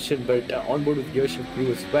 1 position, but on board with Gear Shift Crew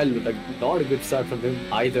as well. Not a good start from him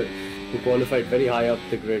either. Who qualified very high up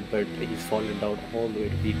the grid, but he's fallen down all the way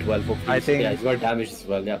to P12. I think he's got damage as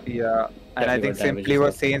well. Yeah, and I think Simply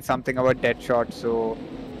was saying something about Deadshot. So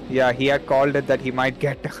yeah, he had called it that he might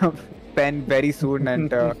get a pen very soon,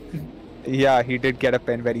 and yeah, he did get a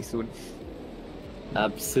pen very soon.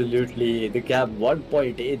 Absolutely, the gap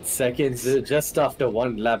 1.8 seconds just after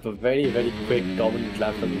 1 lap. A very, very quick dominant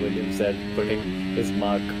lap from Williams there, putting his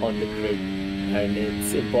mark on the grid. And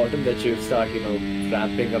it's important that you start,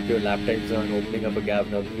 ramping up your lap times and opening up a gap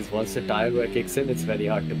now, because once the tire wear kicks in, it's very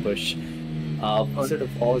hard to push. Instead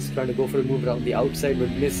of Oz trying to go for a move around the outside, but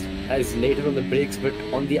missed as later on the brakes. But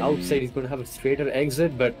on the outside, he's going to have a straighter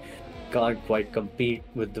exit, but can't quite compete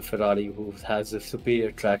with the Ferrari, who has a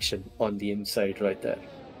superior traction on the inside right there.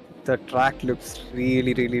 The track looks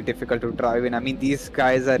really, really difficult to drive in. I mean, these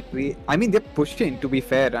guys are they're pushing, to be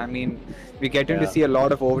fair. I mean, we're getting to see a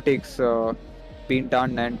lot of overtakes being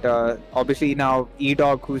done, and obviously now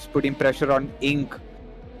E-Dog, who's putting pressure on Ink,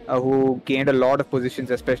 who gained a lot of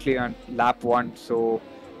positions, especially on lap 1. So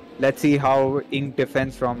let's see how Ink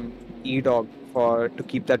defends from E-Dog to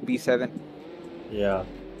keep that P7. Yeah,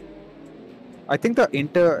 I think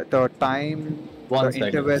the time, 1 the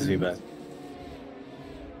interval.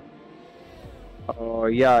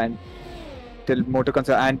 Yeah, and till Moto comes,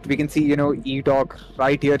 and we can see E-Dog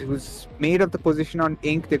right here, who's made up the position on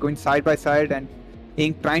Ink. They're going side by side, and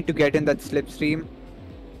Ink trying to get in that slipstream,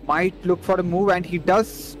 might look for a move, and he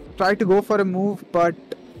does try to go for a move, but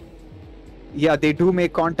yeah, they do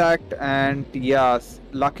make contact, and yes,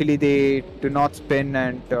 luckily they do not spin,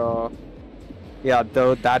 and yeah,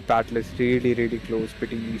 that battle is really, really close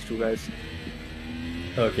between these two guys.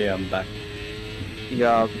 Okay, I'm back.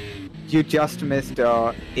 Yeah, you just missed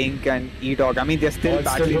Ink and E-Dog. I mean, they're still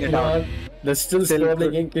battling it out. They're still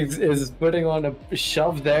struggling. Ink is putting on a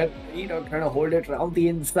shove there. E-Dog trying to hold it around the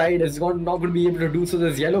inside. Is not going to be able to do so.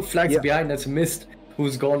 There's yellow flags behind. That's Mist,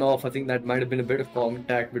 who's gone off. I think that might have been a bit of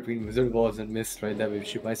contact between Wizard Wars and Mist right there, which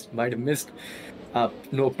she might have missed.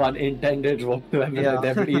 No pun intended whatsoever.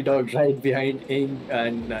 Yeah. E-Dog right behind Ink,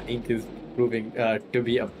 and Ink is proving to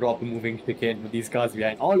be a proper moving chicane with these cars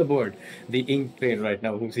behind. All aboard the Ink train right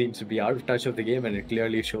now, who seems to be out of touch of the game, and it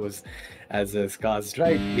clearly shows as his cars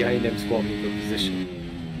right behind him squabbling for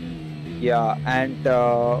position. Yeah, and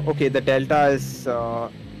okay, the Delta is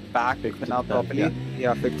back now properly.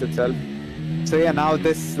 Yeah, fixed itself. So yeah, now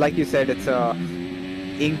this, like you said, it's a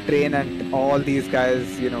Ink train, and all these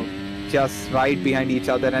guys, just right behind each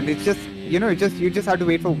other, and it's just, you just have to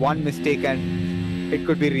wait for one mistake, and it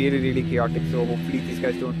could be really, really chaotic. So hopefully these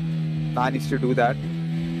guys don't manage to do that.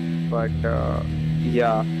 But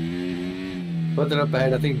yeah, Further up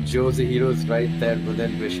ahead, I think Joe's the hero's right there, but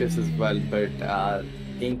then Vicious as well. But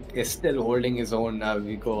Ink is still holding his own.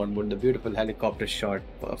 We go on with the beautiful helicopter shot,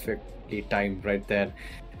 perfectly timed right there.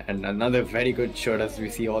 And another very good shot as we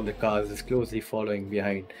see all the cars is closely following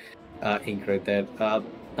behind Ink right there.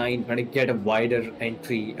 9 trying to get a wider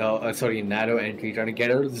entry, narrow entry, trying to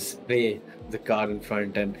get out of the spray of the car in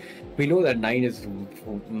front. And we know that 9 is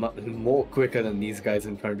more quicker than these guys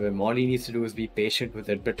in front of him. All he needs to do is be patient with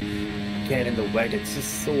it. But again, in the wet, it's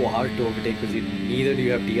just so hard to overtake because neither do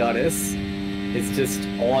you have DRS. It's just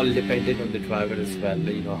all dependent on the driver as well.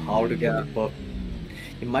 You know, how to get the perfect.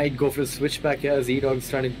 He might go for a switchback here. Z-Dog's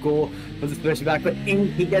trying to go for the switchback, but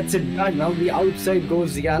Ink, he gets it done. Now the outside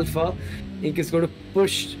goes the Alpha. Ink is going to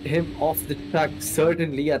push him off the track,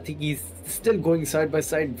 certainly. I think he's still going side by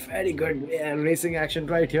side. Very good racing action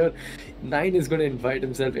right here. 9 is going to invite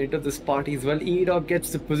himself into this party as well. E-Dog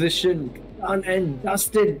gets the position done and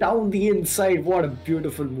dusted down the inside. What a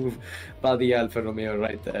beautiful move by the Alfa Romeo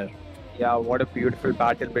right there. Yeah, what a beautiful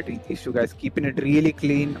battle between these two guys, keeping it really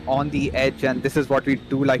clean on the edge, and this is what we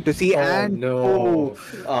do like to see. Oh,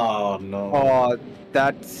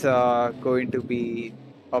 that's going to be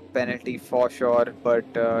a penalty for sure. But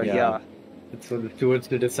yeah. It's for the stewards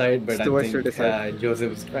to decide, but I think Joseph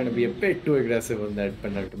was trying to be a bit too aggressive on that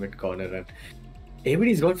penultimate corner, and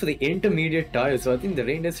everybody's gone for the intermediate tire, so I think the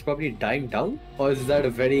rain is probably dying down, or is that a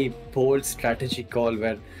very bold strategy call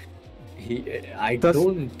where I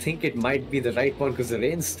don't think it might be the right one because the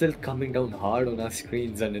rain's still coming down hard on our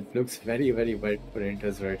screens and it looks very, very wet for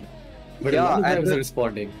Inters right now. But a lot of drivers are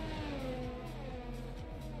responding.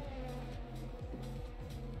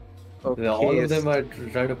 Okay, all of them are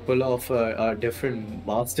trying to pull off a different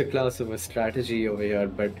masterclass of a strategy over here,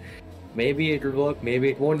 but maybe it'll work, maybe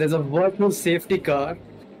it won't. There's a virtual safety car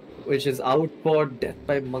which is out for Death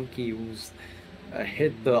by Monkey, who's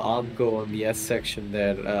hit the Armco on the S section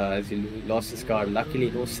there as he lost his car.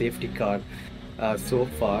 Luckily, no safety car so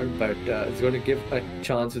far, but it's going to give a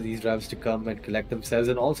chance for these drivers to come and collect themselves,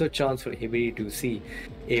 and also a chance for ABD to see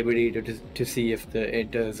if the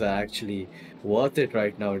Inters are actually worth it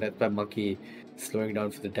right now. Death by Monkey slowing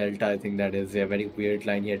down for the Delta. I think that is a very weird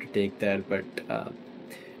line he had to take there, but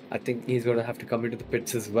I think he's going to have to come into the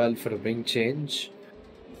pits as well for a wing change.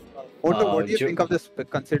 Moto, what do you think of this,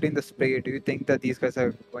 considering the spray? Do you think that these guys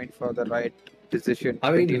are going for the right decision? I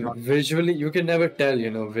mean, visually, you can never tell,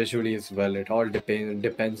 visually as well. It all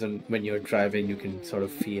depends on when you're driving, you can sort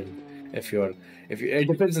of feel it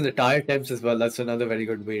depends on the tire temps as well. That's another very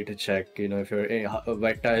good way to check. If your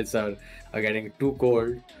wet tires are getting too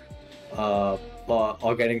cold,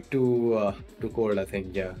 or getting too cold, I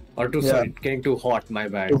think, or getting too hot, my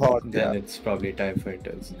bad. Then it's probably time for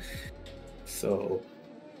Inters. So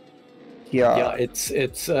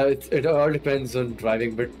it all depends on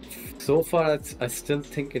driving, but so far I still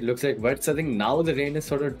think it looks like wets. I think now the rain has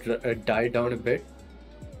sort of died down a bit.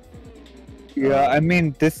 I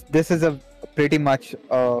mean, this is a pretty much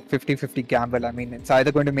a 50-50 gamble. I mean, it's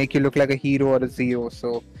either going to make you look like a hero or a zero,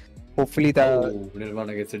 so hopefully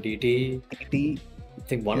Nirvana gets a DT. I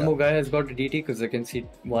think one more guy has got a DT because I can see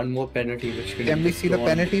one more penalty which can we see the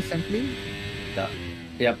penalty simply?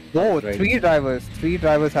 Yep. Oh, right. Three drivers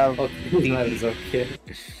have. Oh, 3 drivers, okay.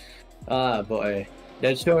 Boy.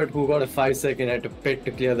 Deadshot, who got a 5-second, had to pit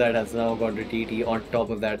to clear that, has now got a TT on top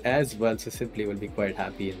of that as well. So Simply will be quite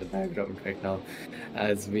happy in the background right now,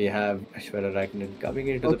 as we have Ashwara Raikkonen coming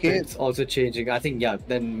into the pits, also changing. I think,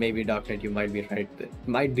 then maybe Darknight, you might be right. It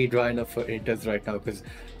might be dry enough for Inters right now because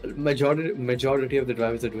majority of the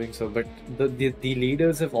drivers are doing so. But the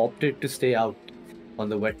leaders have opted to stay out on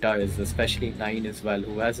the wet tires, especially 9 as well,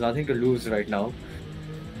 who has nothing to lose right now.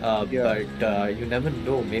 But you never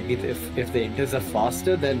know. Maybe if the Inters are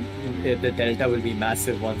faster, then the Delta will be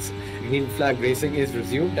massive once green flag racing is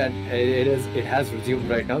resumed, and it has resumed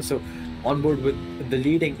right now. So on board with the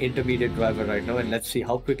leading intermediate driver right now, and let's see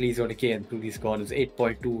how quickly he's going to key in through these corners.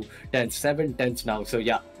 8.2 tenths, 7 tenths now. So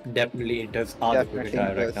definitely Inters are the quicker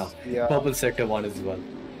tire right now. Purple sector 1 as well.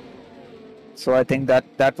 So I think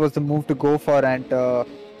that was the move to go for, and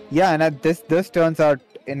this turns out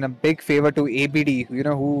in a big favor to ABD,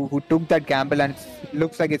 who took that gamble, and it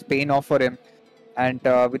looks like it's paying off for him. And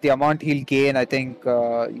with the amount he'll gain, I think,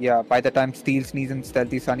 by the time Steel, Sneeze and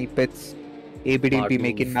Stealthy Sunny pits, ABD will be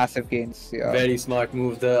making massive gains. Very smart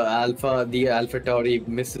move. The Alpha Tauri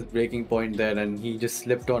missed his breaking point there, and he just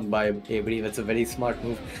slipped on by ABD. That's a very smart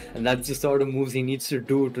move, and that's the sort of moves he needs to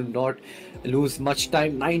do to not lose much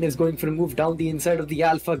time. 9 is going for a move down the inside of the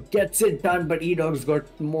Alpha, gets it done, but E-Dog's got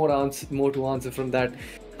more to answer from that.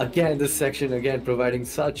 Again, this section again providing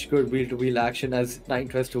such good wheel-to-wheel action as Nine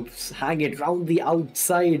tries to hang it round the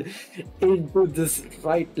outside into this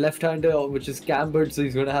right left-hander, which is cambered, so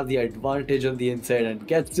he's going to have the advantage on the inside and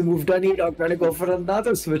gets the move done. Edog trying to go for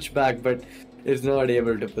another switchback, but is not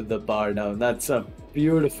able to put the bar down. That's a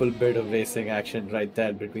beautiful bit of racing action right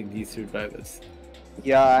there between these two drivers.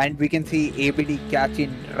 Yeah, and we can see ABD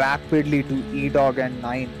catching rapidly to Edog and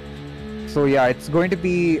Nine. So yeah, it's going to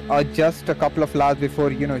be just a couple of laps before,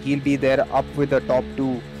 he'll be there up with the top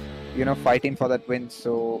two, fighting for that win.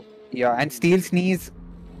 So yeah, and Steel Sneeze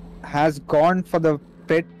has gone for the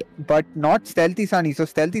pit, but not Stealthy Sunny. So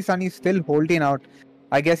Stealthy Sunny is still holding out.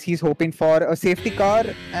 I guess he's hoping for a safety car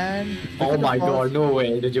and... Oh my god, no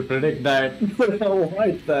way. Did you predict that?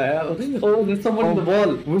 What the hell? Oh, there's someone on the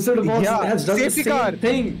wall. Wizard of Oz has done the same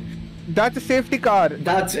thing. That's a safety car.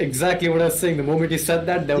 That's exactly what I was saying. The moment you said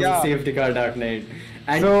that, there was a safety car, Darknight.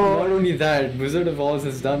 And not only that, Wizard of Oz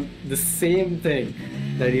has done the same thing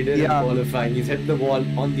that he did in qualifying. He's hit the wall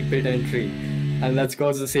on the pit entry. And that's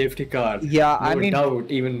caused a safety car. Yeah, no doubt,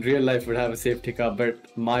 even real life would have a safety car.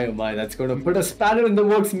 But my oh my, that's going to put a spanner in the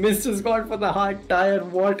works. Mist has gone for the hard tire.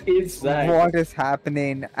 What is that? What is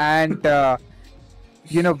happening? And,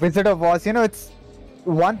 Wizard of Oz, it's...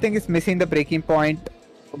 One thing is missing the braking point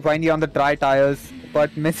when you're on the dry tires,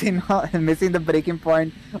 but missing the braking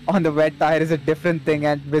point on the wet tire is a different thing,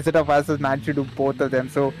 and Wizard of Oz has managed to do both of them,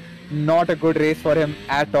 so not a good race for him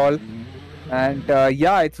at all. And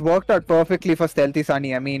it's worked out perfectly for Stealthy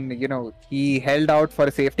Sunny. I mean, he held out for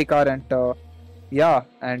a safety car, and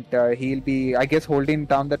he'll be, I guess, holding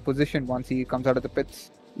down that position once he comes out of the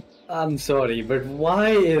pits. I'm sorry, but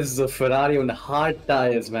why is the Ferrari on hard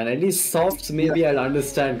tires, man? At least softs, maybe I'll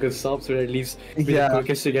understand, because softs would at least be the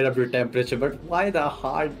quickest to get up to temperature. But why the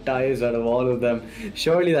hard tires out of all of them?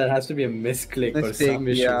 Surely that has to be a misclick or some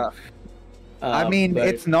issue. Yeah. I mean,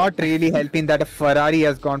 it's not really helping that a Ferrari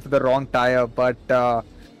has gone for the wrong tire, but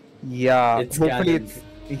it's hopefully canon.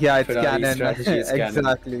 It's canon.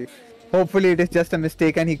 Exactly. Hopefully it is just a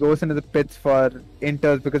mistake and he goes into the pits for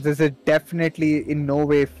inters, because this is definitely in no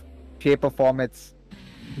way, shape or form it's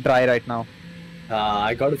dry right now.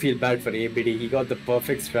 I got to feel bad for ABD. He got the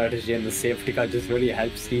perfect strategy and the safety car just really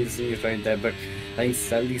helped Steel Sneeze right there. But I think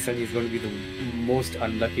Stealthy Sunny is going to be the most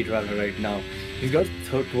unlucky driver right now. He's got a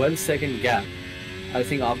 12-second gap. I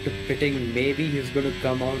think after pitting, maybe he's going to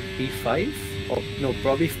come out P5? Or no,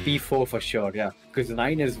 probably P4 for sure, yeah. Because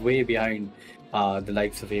 9 is way behind the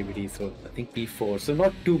likes of ABD, so I think P4. So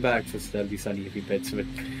not too bad for Stealthy Sunny if he pits, but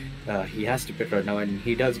he has to pit right now, and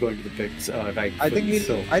he does go into the pits right. I think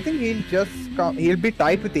he'll be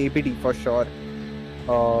tied with ABD for sure,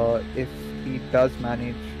 if he does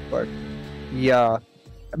manage. But yeah,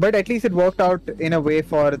 but at least it worked out in a way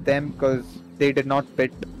for them, because they did not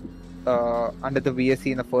pit under the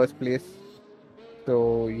VSC in the first place.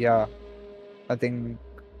 So yeah, I think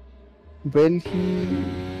will he...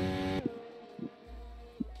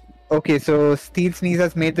 Okay, so Steel Sneeze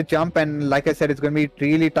has made the jump, and like I said, it's going to be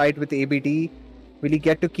really tight with ABD. Will he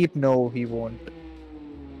get to keep? No, he won't.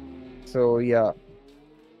 So yeah.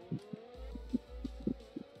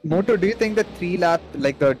 Moto, do you think the 3-lap,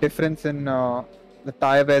 like the difference in the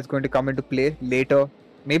tire wear is going to come into play later?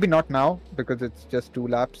 Maybe not now, because it's just 2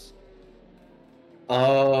 laps.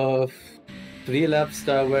 3 laps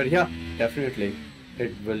tire wear, yeah, definitely.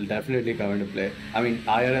 It will definitely come into play. I mean,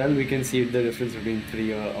 IRL, we can see the difference between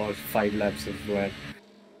 3 or 5 laps of wear.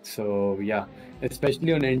 So yeah,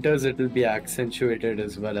 especially on inters, it will be accentuated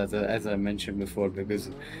as well, as I mentioned before, because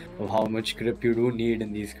of how much grip you do need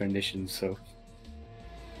in these conditions. So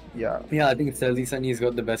yeah, I think Stealthy Sunny's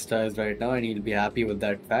got the best tires right now, and he'll be happy with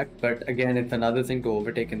that fact. But again, it's another thing to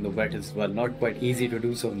overtake in the wet as well. Not quite easy to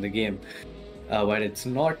do so in the game. But it's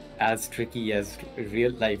not as tricky as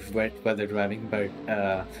real life wet weather driving, but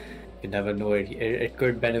you never know, it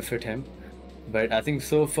could benefit him. But I think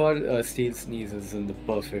so far Steel Sneeze is in the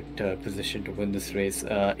perfect position to win this race.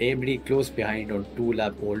 ABD close behind on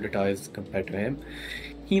 2-lap older tires compared to him.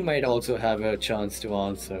 He might also have a chance to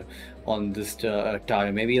answer on this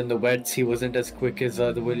tire. Maybe on the wets he wasn't as quick as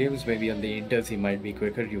the Williams. Maybe on the inters he might be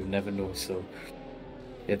quicker. You never know. So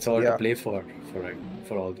it's all to play for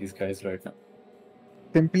all these guys right now.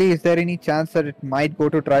 Simply, is there any chance that it might go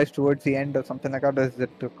to tries towards the end or something like that? Or is it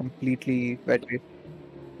a completely wet race?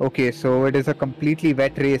 Okay, so it is a completely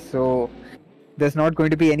wet race, so there's not going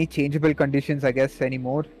to be any changeable conditions, I guess,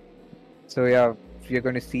 anymore. So yeah, you're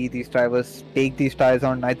going to see these drivers take these tires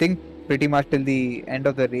on, I think, pretty much till the end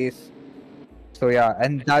of the race. So yeah,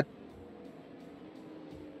 and that...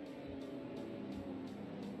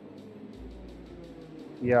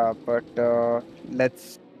 Yeah, but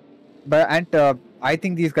let's I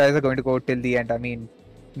think these guys are going to go till the end. I mean,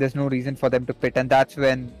 there's no reason for them to pit, and that's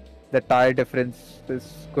when the tire difference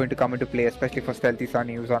is going to come into play, especially for Stealthy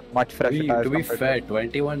Sunny, who's on much fresher tires. To be compared fair,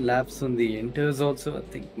 21 laps on the Inters also, I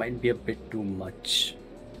think, might be a bit too much.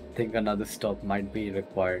 I think another stop might be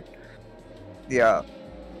required. Yeah.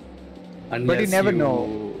 Unless But you never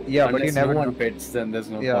know. Yeah, but you never no one know. pits, then there's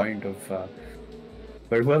no Yeah. point of.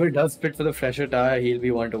 But whoever does pit for the fresher tire, he'll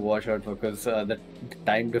be one to watch out for, because the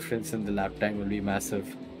time difference in the lap time will be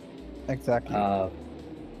massive. Exactly.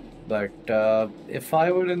 But if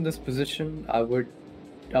I were in this position, I would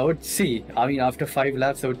see. I mean, after 5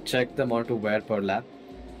 laps, I would check the amount of wear per lap,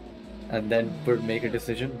 and then make a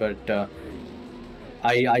decision. But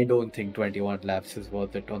I don't think 21 laps is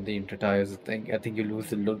worth it on the inter tires. I think you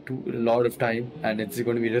lose a lot of time, and it's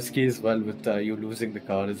going to be risky as well with you losing the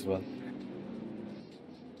car as well.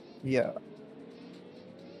 Yeah.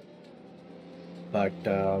 But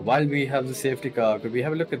while we have the safety car, could we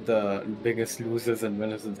have a look at the biggest losers and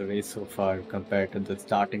winners of the race so far compared to the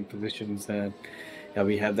starting positions? And yeah,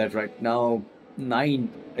 we have that right now. 9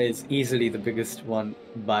 is easily the biggest one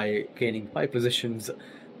by gaining 5 positions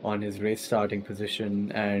on his race starting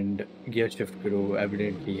position, and gear shift guru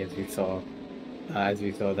evidently, as we saw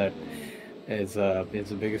that is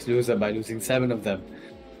the biggest loser by losing 7 of them.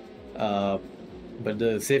 But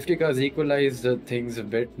the safety cars equalized things a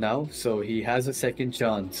bit now, so he has a second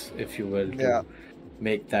chance, if you will, to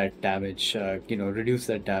make that damage, reduce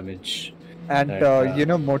that damage. And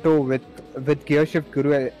Moto with gear shift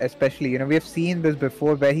guru especially, we have seen this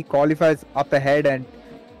before where he qualifies up ahead, and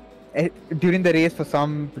during the race for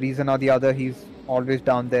some reason or the other he's always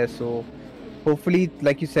down there. So hopefully,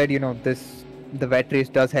 like you said, the wet race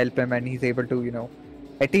does help him, and he's able to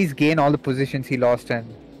at least gain all the positions he lost, and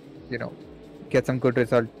get some good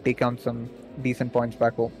result, take on some decent points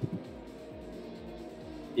back home.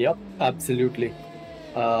 Yep, absolutely.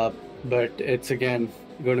 But it's again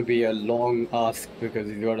going to be a long ask, because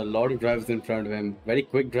he's got a lot of drivers in front of him, very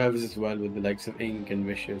quick drivers as well, with the likes of Ink and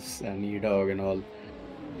Vicious and E-Dog and all.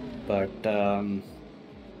 But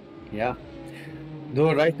yeah,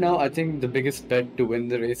 though right now I think the biggest bet to win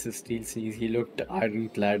the race is Steel Seas. He looked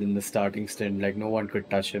ironclad in the starting stint, like no one could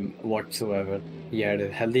touch him whatsoever. He had a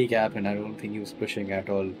healthy gap, and I don't think he was pushing at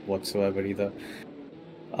all whatsoever either.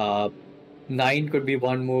 9 could be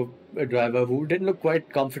one more driver who didn't look quite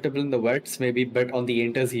comfortable in the wets maybe, but on the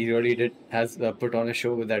inters he really has put on a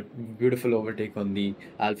show with that beautiful overtake on the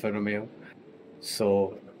Alfa Romeo.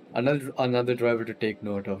 So another driver to take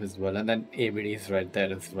note of as well. And then ABD is right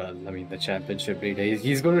there as well. I mean, the championship leader.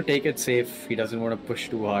 He's going to take it safe. He doesn't want to push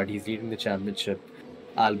too hard. He's leading the championship,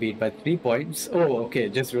 albeit by 3 points. Oh, okay.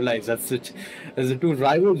 Just realized there's the 2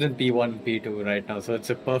 rivals in P1 and P2 right now. So it's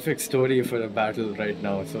a perfect story for a battle right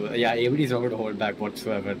now. So yeah, ABD's not going to hold back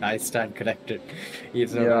whatsoever. I stand corrected.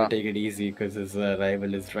 He's not going to take it easy, because his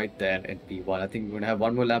rival is right there in P1. I think we're going to have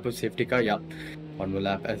one more lap of safety car. Yeah. One more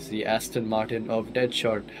lap as the Aston Martin of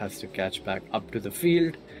Deadshot has to catch back up to the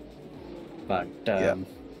field. But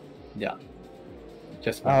yeah,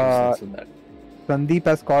 just my sense on that. Sandeep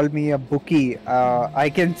has called me a bookie.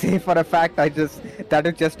 I can say for a fact that is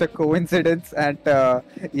just a coincidence, and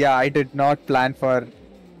I did not plan for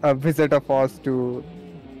a Wizard of Oz to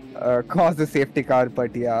cause the safety car,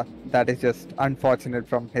 but yeah, that is just unfortunate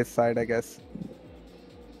from his side, I guess.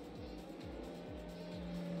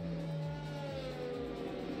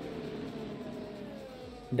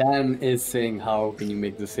 Dan is saying, how can you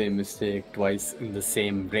make the same mistake twice in the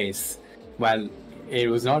same race? Well, it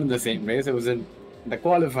was not in the same race, it was in the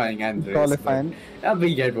qualifying and the race. But,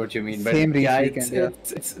 we get what you mean. But same race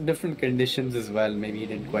it's different conditions as well. Maybe he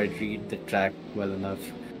didn't quite read the track well enough.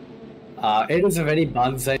 It is a very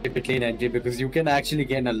banzai pit lane entry, because you can actually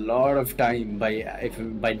gain a lot of time by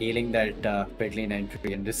nailing that pit lane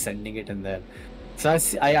entry and just sending it in there. So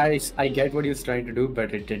I get what he was trying to do,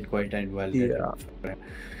 but it didn't quite end well. Yeah.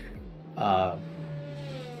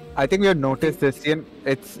 I think we have noticed this, Ian.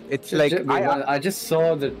 It's like I just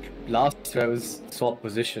saw that last drivers swap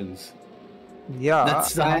positions. Yeah,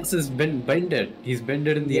 the Haas has been bended. He's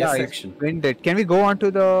bended in the S section. Bended. Can we go on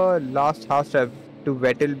to the last Haas drive to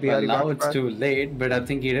Vettel? Well, now it's too late, but I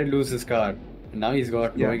think he did lose his car. Now he's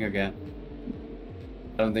got going again.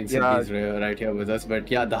 I don't think he's right here with us,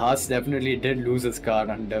 but yeah, the Haas definitely did lose his car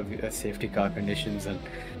under safety car conditions, and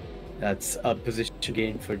that's a position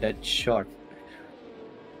gain for Deadshot.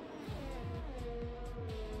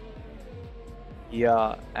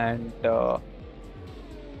 Yeah, and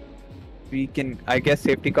we can, I guess,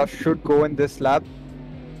 safety car should go in this lap.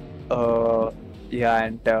 Yeah,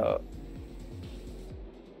 and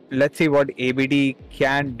let's see what ABD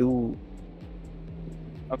can do.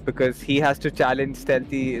 because he has to challenge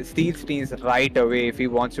Steel Sneeze right away if he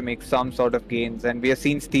wants to make some sort of gains. And we have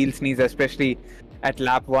seen Steel Sneeze, especially at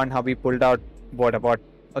lap 1, how he pulled out, what, about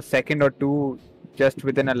a second or two just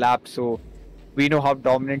within a lap. So we know how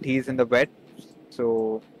dominant he is in the wet.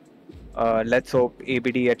 So let's hope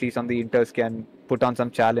ABD, at least on the Inters, can put on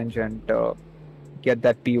some challenge and get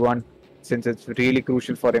that P1, since it's really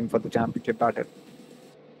crucial for him for the championship battle.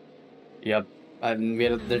 Yep. And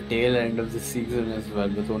we're at the tail end of the season as well,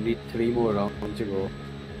 with only 3 more rounds to go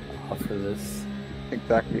after this.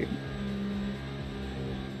 Exactly.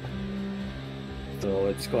 So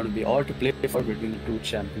it's going to be all to play for between the 2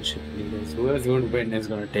 championship leaders. Whoever's going to win is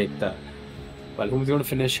going to take that. Well, who's going to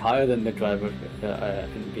finish higher than the driver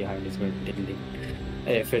behind is going to take the lead.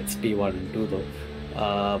 If it's P1 and 2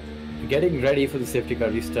 though. Getting ready for the safety car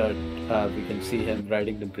restart, we can see him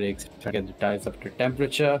riding the brakes, trying to get the tires up to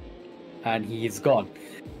temperature. And he's gone.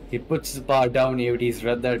 He puts the power down. ABD's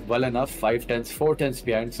read that well enough. 5 tenths, 4 tenths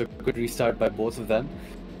behind, so good restart by both of them.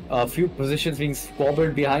 A few positions being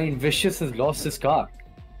squabbled behind. Vicious has lost his car.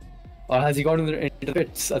 Or has he gone into the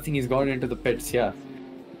pits? I think he's gone into the pits, yeah.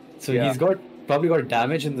 So he's probably got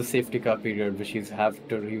damage in the safety car period, which he's had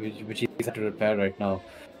to repair right now.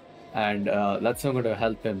 And that's not going to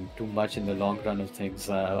help him too much in the long run of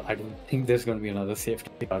things. I don't think there's going to be another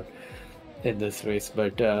safety car in this race,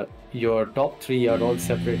 but your top 3 are all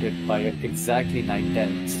separated by exactly 9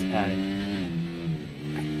 tenths, and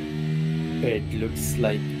it looks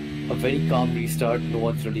like a very calm restart. No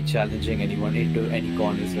one's really challenging anyone into any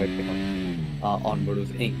corners right now. On Moto's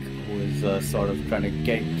Inc., who is sort of trying to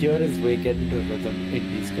gear his way, get into rhythm in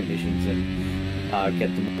these conditions, and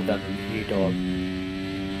get the move done with E-Dog.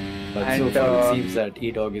 But so far it seems that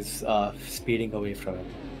E-Dog is speeding away from him.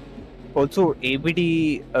 Also,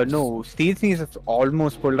 ABD, Steel Sneeze has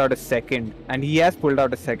almost pulled out a second, and he has pulled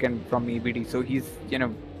out a second from ABD. So he's, we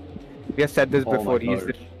have said this before.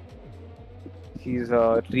 He's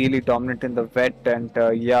really dominant in the wet, and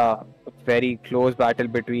a very close battle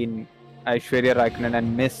between Aishwarya Raikkonen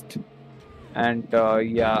and Mist, and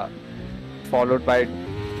followed by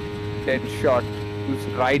Deadshot, who's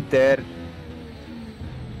right there.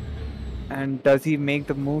 And does he make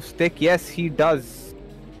the move stick? Yes, he does.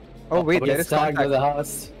 Oh wait, there is tagged by the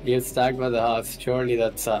Haas. He is tagged by the Haas. Surely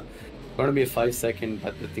that's going to be a 5-second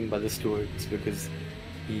thing by the stewards, because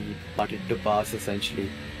he wanted to pass essentially.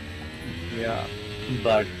 Yeah.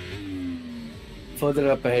 But further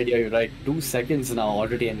up ahead, yeah, you're right. 2 seconds now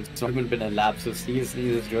already, and it's not even been a lap. So Steel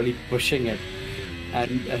Sneeze is really pushing it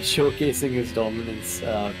and showcasing his dominance.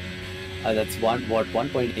 That's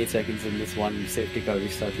 1.8 seconds in this one safety car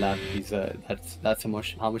restart lap. He's that's how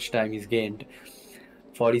much time he's gained.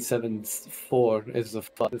 47.4 is the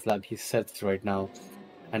fastest lap he sets right now,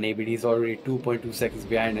 and ABD is already 2.2 seconds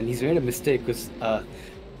behind, and he's made a mistake because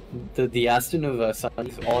the Aston of Sun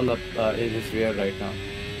is all up in his rear right now.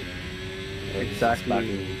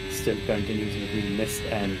 Exactly. Still continues between Mist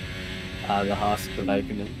and the Haas to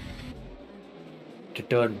Raikkonen. To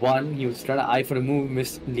turn 1, he was trying to eye for a move.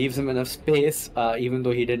 Mist leaves him enough space, even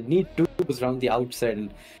though he didn't need to. He was around the outside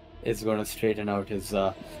and is going to straighten out his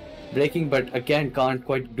braking, but again can't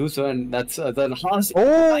quite do so, and that's the Haas.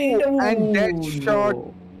 And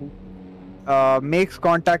Deadshot makes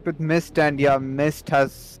contact with Mist, and Mist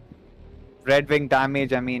has red wing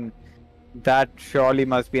damage. I mean, that surely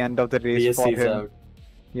must be end of the race for him. Out.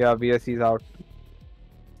 Yeah, VSC is out.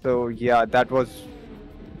 So that was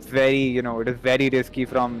very, it is very risky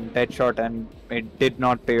from Deadshot, and it did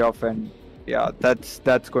not pay off, and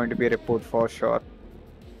that's going to be a report for sure.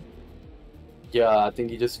 Yeah, I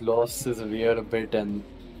think he just lost his rear a bit, and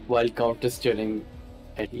while counter-steering,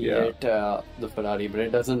 he hit the Ferrari, but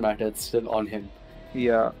it doesn't matter, it's still on him.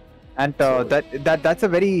 Yeah, and that's a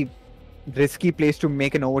very risky place to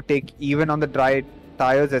make an overtake, even on the dry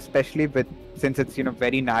tires, especially since it's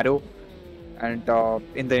very narrow, and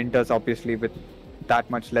in the Inters, obviously, with that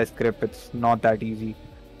much less grip, it's not that easy.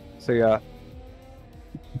 So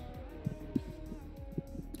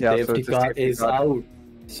safety car is out.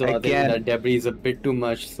 So again, I think that debris is a bit too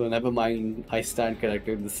much, so never mind, I stand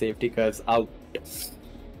corrected, the safety car is out.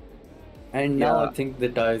 And now I think the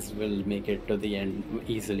tires will make it to the end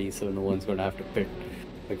easily, so no one's going to have to pit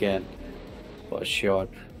again, for sure.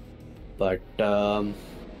 But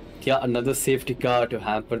another safety car to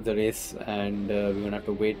hamper the race, and we're going to have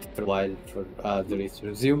to wait for a while for the race to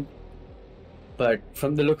resume. But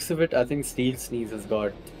from the looks of it, I think Steel Sneeze has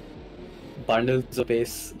got bundles of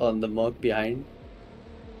pace on the Merc behind.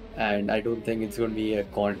 And I don't think it's going to be a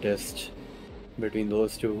contest between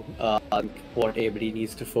those two. What ABD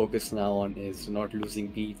needs to focus now on is not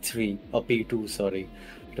losing P3 or P2, sorry,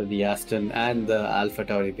 to the Aston and the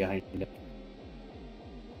AlphaTauri behind it.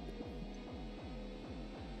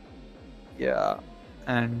 Yeah,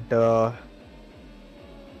 and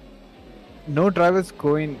no drivers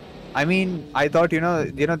going. I mean, I thought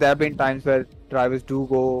there have been times where drivers do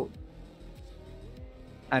go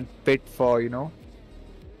and pit for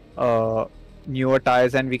newer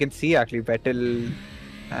tires, and we can see actually Vettel,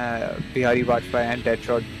 Bihari Vajpayee, and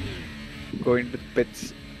Deadshot going to the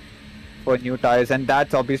pits for new tires, and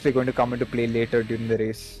that's obviously going to come into play later during the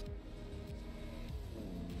race.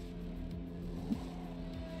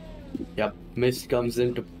 Yep, Mist comes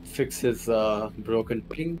in to fix his broken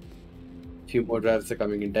ping. Few more drivers are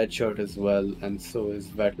coming in, Deadshot as well, and so is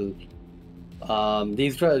Vettel.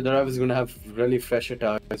 These drivers are going to have really fresher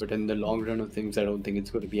tires, but in the long run of things, I don't think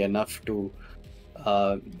it's going to be enough to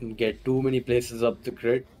get too many places up the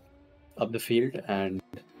grid, up the field, and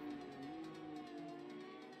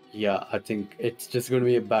yeah, I think it's just going to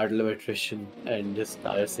be a battle of attrition and just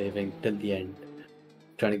tire saving till the end,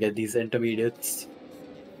 trying to get these intermediates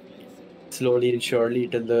slowly and surely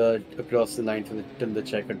till across the line till the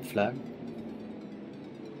checkered flag.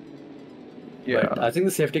 Yeah, but I think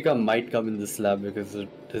the safety car might come in this lap because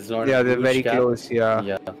there's not. Yeah, a they're huge very gap. close. Yeah.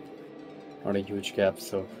 Yeah, not a huge gap.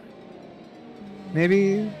 So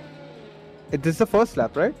Maybe this is the first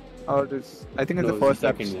lap, right? Or this? I think it's no, the first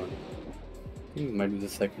lap. second one. I think it might be the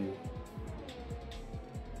second one.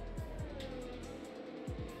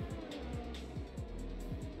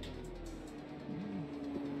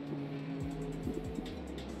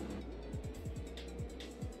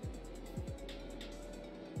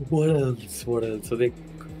 What else? What else? So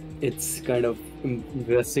it's kind of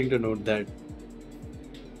interesting to note that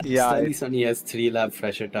Yeah, Sunny has 3 lap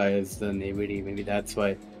fresher tires than ABD. Maybe that's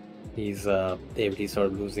why he's ABD sort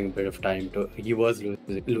of losing a bit of time to. He was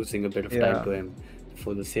losing a bit of time to him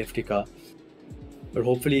for the safety car. But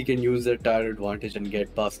hopefully he can use that tire advantage and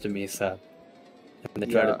get past him ASAP. And they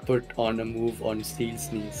try to put on a move on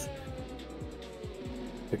Steel's knees.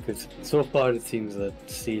 Because so far it seems that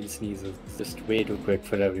Steel's knees is just way too quick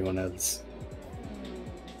for everyone else.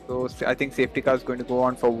 so I think safety car is going to go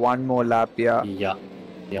on for one more lap. Yeah. Yeah,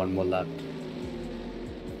 one more lap.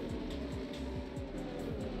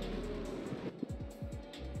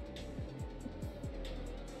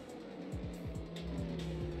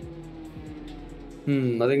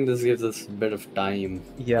 I think this gives us a bit of time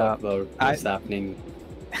to talk about what's happening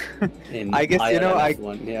in I guess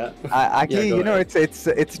IRF1. Yeah. Actually, go ahead.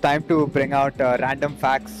 it's time to bring out random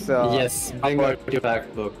facts. Yes, bring out your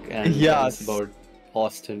fact book and tell us about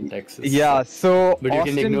Austin, Texas. Yeah, so but Austin...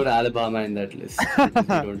 you can ignore Alabama in that list. We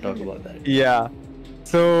don't talk about that. Yeah.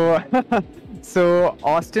 So so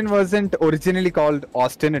Austin wasn't originally called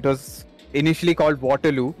Austin. It was initially called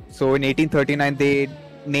Waterloo. So in 1839 they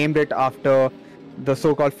named it after the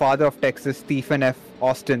so-called father of Texas, Stephen F.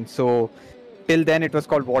 Austin. So till then it was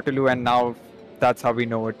called Waterloo, and now that's how we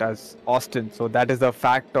know it as Austin. So that is the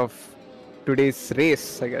fact of today's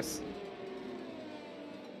race, I guess.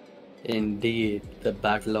 Indeed, the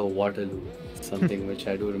Battle of Waterloo, something which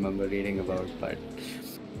I do remember reading about, but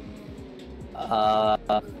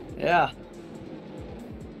yeah.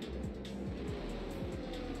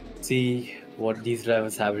 See what these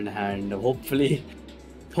drivers have in hand. Hopefully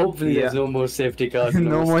there's no more safety cars.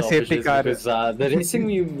 No more safety cars. Because the racing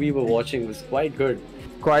we were watching was quite good.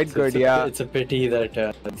 It's a pity that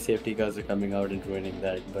the safety cars are coming out and ruining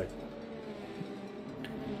that, but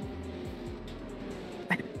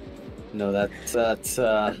no, that's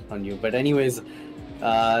on you. But anyways,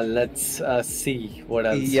 let's see what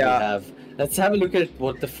else we have. Let's have a look at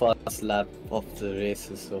what the first lap of the race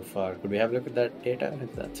is so far. Could we have a look at that data,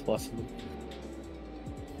 if that's possible?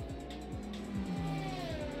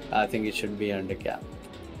 I think it should be under cap.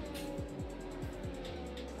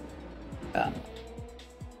 Yeah,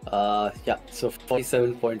 so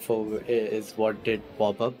 47.4 is what did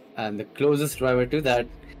pop up, and the closest driver to that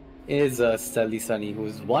is Stealthy Sunny,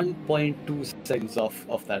 who's 1.2 seconds off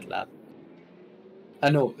of that lap.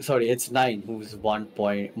 No, sorry, it's 9, who's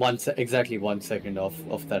exactly 1 second off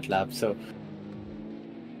of that lap. So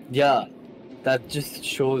yeah, that just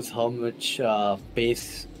shows how much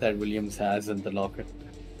pace that Williams has in the locker.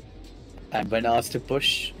 And when asked to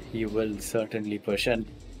push, he will certainly push. And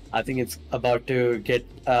I think it's about to get.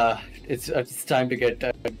 It's time to get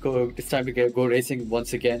go. It's time to go racing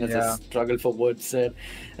once again. As a struggle for woods, as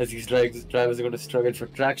these drivers are going to struggle for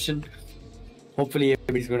traction. Hopefully,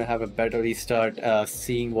 everybody's going to have a better restart.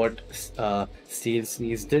 Seeing what Steel's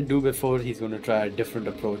knees did do before, he's going to try a different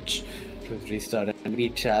approach to his restart and maybe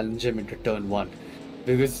challenge him into turn 1,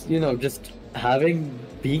 because just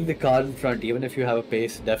being the car in front, even if you have a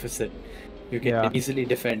pace deficit, you can easily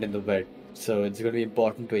defend in the wet. So it's going to be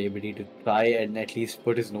important to ABD to try and at least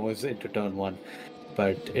put his nose into turn 1.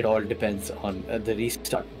 But it all depends on the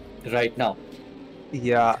restart right now.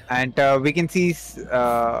 Yeah, and we can see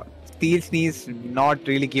Steel Sneeze not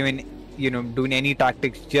really giving, doing any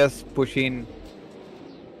tactics, just pushing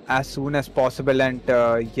as soon as possible. And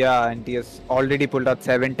and he has already pulled out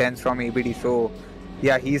 7 10s from ABD. So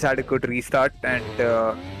yeah, he's had a good restart, and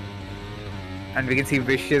we can see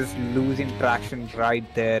Vicious losing traction right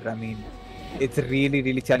there. I mean, it's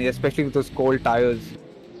really challenging, especially with those cold tires.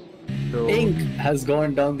 So, Ink has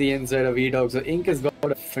gone down the inside of E-Dog, so Ink has got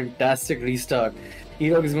a fantastic restart.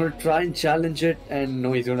 E-Dog is going to try and challenge it, and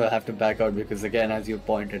no, he's going to have to back out because, again, as you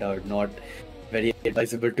pointed out, not very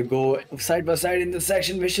advisable to go side by side in the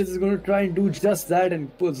section. Vicious is going to try and do just that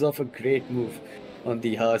and pulls off a great move on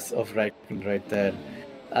the hearse of Raikkonen right there.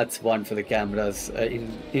 That's one for the cameras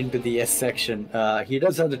into the S section. He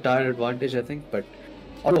does have the tire advantage, I think, but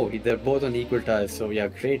no, they're both on equal tires. So yeah,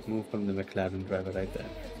 great move from the McLaren driver right there.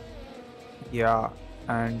 Yeah,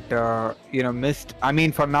 and Mist. I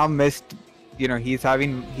mean, for now, Mist. He's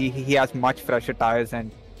having he has much fresher tires,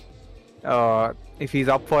 and if he's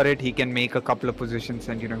up for it, he can make a couple of positions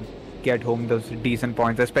and get home those decent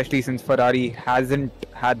points. Especially since Ferrari hasn't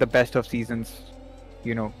had the best of seasons,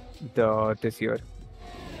 this year.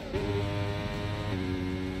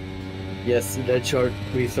 Yes, that shot,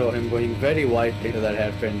 we saw him going very wide into that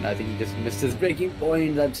hairpin. I think he just missed his braking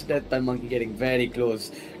point. That's Death by Monkey getting very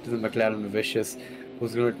close to the McLaren Vicious,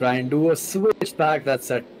 who's going to try and do a switchback.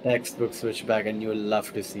 That's a textbook switchback, and you'll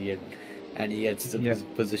love to see it. And he gets his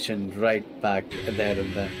position right back there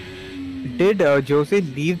and then. Did Jose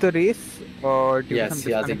leave the race? Or yes,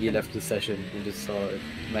 I think he left the session. He just saw a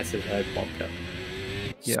message had popped up.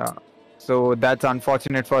 Yeah, so that's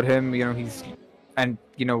unfortunate for him. And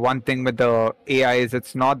one thing with the AI is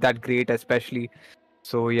it's not that great, especially.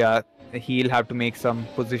 So yeah, he'll have to make some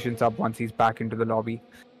positions up once he's back into the lobby.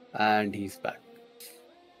 And he's back.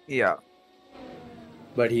 Yeah.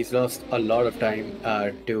 But he's lost a lot of time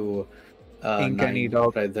to Ink and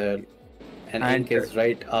E-Dog right there. And Ink is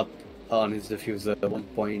right up on his diffuser,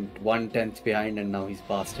 1.1 behind, and now he's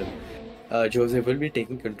past him. Jose will be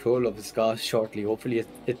taking control of his car shortly. Hopefully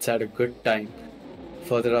it's at a good time.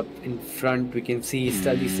 Further up in front, we can see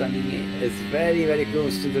Steady Sunny is very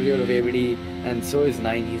close to the rear of ABD, and so is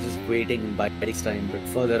 9. He's just waiting by this time, but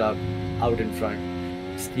further up, out in front,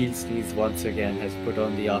 Steel Sneeze once again has put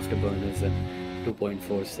on the afterburners and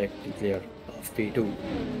 2.4 seconds clear of P2.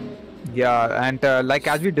 Yeah, and like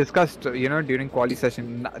as we discussed, during quali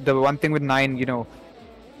session, the one thing with 9,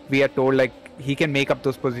 we are told like he can make up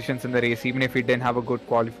those positions in the race even if he didn't have a good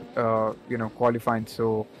qualifying.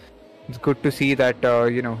 So it's good to see that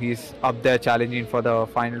he's up there challenging for the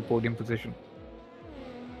final podium position.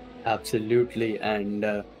 Absolutely, and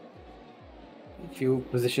a few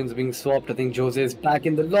positions being swapped. I think Jose is back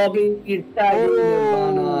in the lobby, tagging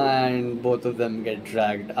Nirvana, and both of them get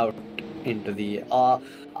dragged out into the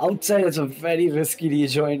outside. It's a very risky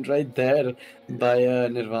rejoin right there by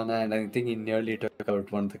Nirvana, and I think he nearly took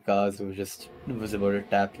out one of the cars who was about to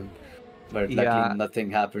tap him, but luckily nothing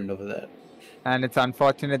happened over there. And it's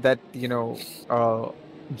unfortunate that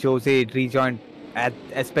Jose rejoined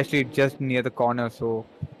especially just near the corner. So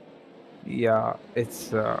yeah,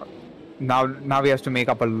 it's now he has to make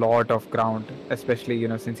up a lot of ground, especially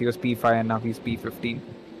since he was P5 and now he's P15.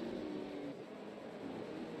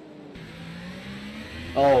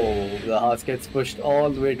 Oh, the horse gets pushed all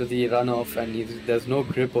the way to the runoff, and there's no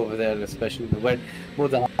grip over there, especially in the wet.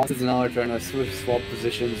 Both the horses now are trying to swap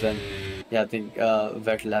positions, and yeah, I think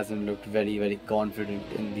Vettel hasn't looked very confident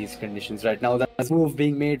in these conditions right now. That's a move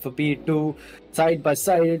being made for P2, side by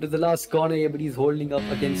side into the last corner, but he's holding up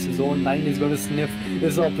against his own. 9 is going to sniff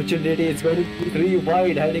this opportunity. It's going to be 3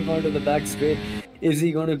 wide, heading onto the back straight. Is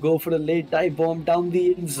he going to go for a late dive bomb down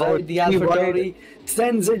the inside? The AlphaTauri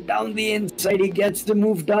sends it down the inside. He gets the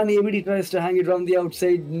move done. ABD tries to hang it around the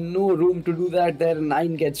outside. No room to do that there.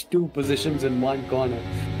 9 gets 2 positions in one corner.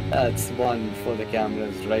 That's one for the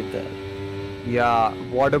cameras right there. Yeah,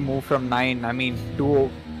 what a move from 9. I mean,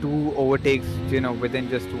 two overtakes, within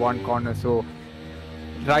just one corner. So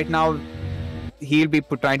right now, he'll be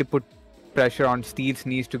trying to put pressure on Steel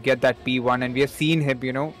Sneeze to get that P1, and we have seen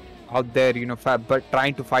him, out there, but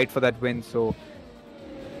trying to fight for that win. So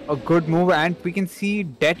a good move, and we can see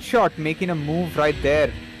Deadshot making a move right there.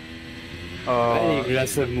 Very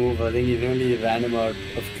aggressive move. I think he really ran him out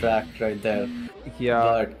of track right there.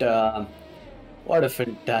 Yeah. But what a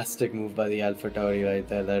fantastic move by the AlphaTauri right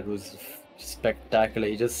there. That was spectacular.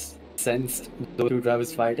 He just sensed those two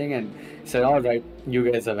drivers fighting and said, all right,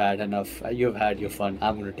 you guys have had enough. You've had your fun.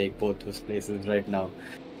 I'm going to take both those places right now.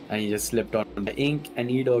 And he just slipped on the Ink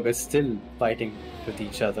and E-Dog are still fighting with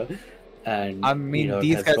each other. And I mean, E-Dog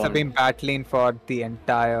these has guys gone. have been battling for the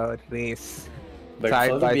entire race. But side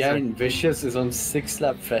further by behind, Vicious is on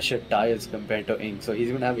 6-lap fresher tires compared to Ink, so he's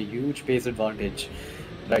going to have a huge pace advantage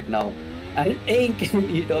right now. And Ink and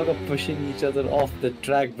E-Dog are pushing each other off the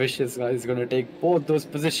track. Vicious is going to take both those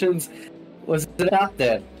positions. Was there a tap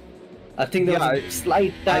there? I think there was a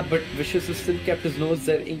slight tap, but Vicious has still kept his nose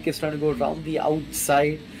there. Ink is trying to go around the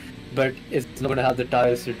outside, but it's not going to have the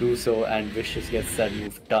tires to do so, and Vicious gets that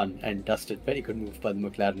move done and dusted. Very good move by the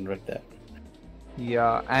McLaren right there.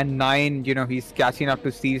 Yeah, and 9, he's catching up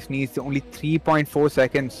to Steve's knees, only 3.4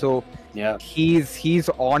 seconds, so yeah, he's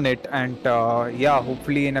on it, and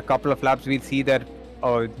hopefully in a couple of laps we'll see that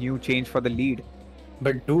new change for the lead.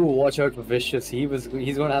 But do watch out for Vicious. He's going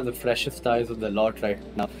to have the freshest tires of the lot right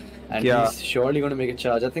now, and he's surely going to make a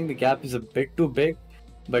charge. I think the gap is a bit too big,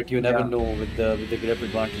 but you never know with the grip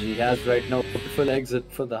advantage he has right now. Beautiful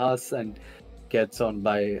exit for the Haas and gets on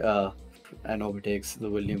by and overtakes the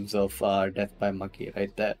Williams of Death by Monkey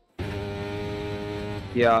right there.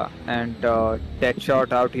 Yeah, and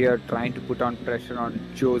Deadshot out here trying to put on pressure on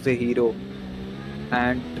Jose Hero,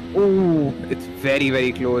 and it's very,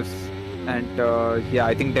 very close. And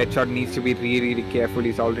I think Deadshot needs to be really, really careful.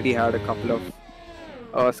 He's already had a couple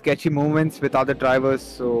of sketchy movements with other drivers,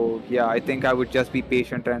 so yeah, I think I would just be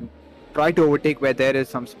patient and try to overtake where there is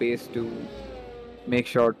some space to make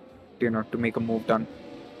sure, to make a move done.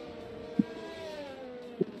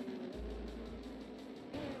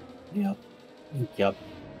 Yep.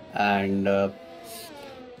 And I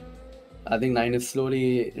think 9 is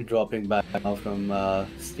slowly dropping back now from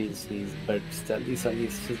Steel Sneeze, but Stealthy Sunny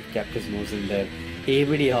still kept his nose in there.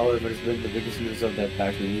 ABD, however, has been the biggest loser of that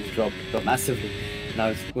battle. He's dropped massively. Now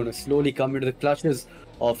it's going to slowly come into the clutches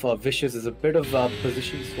of Vicious. There's a bit of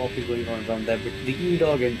position swapping going on around there, but the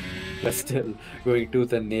E-Dog and are still going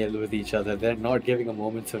tooth and nail with each other. They're not giving a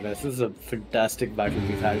moment's rest. This is a fantastic battle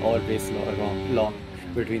we've had all race long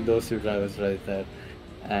between those two drivers right there.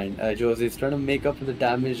 And Jose is trying to make up for the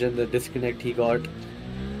damage and the disconnect he got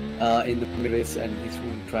in the race, and he's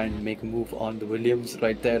going to try and make a move on the Williams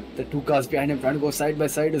right there. The two cars behind him trying to go side by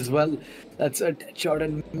side as well. That's a Deadshot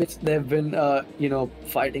and Mitch. They've been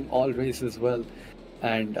fighting all race as well,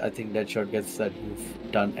 and I think Deadshot gets that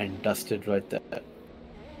move done and dusted right there.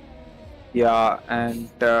 Yeah, and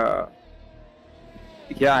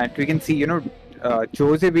we can see,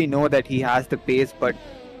 Jose, we know that he has the pace, but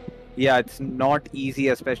yeah, it's not easy,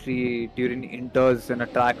 especially during inters in a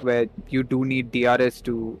track where you do need DRS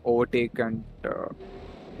to overtake, and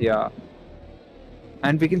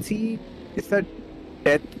and we can see, is that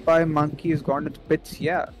Death by Monkey has gone to the pits?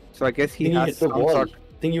 Yeah, so I guess he has hit the wall. I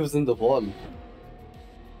think he was in the wall.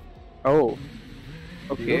 Oh,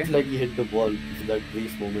 okay. It looked like he hit the wall for that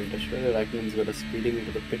brief moment. I swear Raikkonen's got a speeding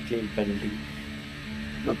into the pit lane penalty.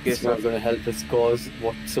 Okay, it's not going to help his cause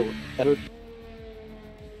whatsoever.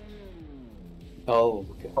 Oh,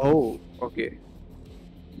 okay. Oh, okay.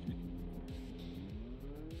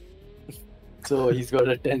 So he's got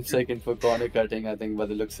a 10-second for corner cutting, I think, by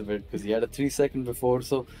the looks of it, because he had a 3-second before.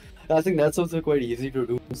 So I think that's also quite easy to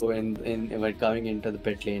do so when coming into the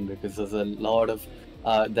pit lane, because there's a lot of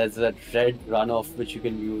there's that red runoff which you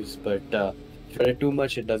can use, but if you read too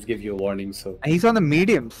much, it does give you a warning. So he's on the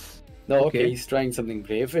mediums. No, okay, he's trying something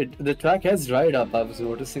brave. The track has dried up. I was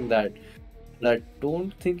noticing that. I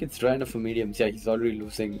don't think it's dry enough for mediums. Yeah, he's already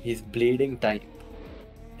losing. He's bleeding time.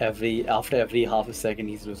 After every half a second,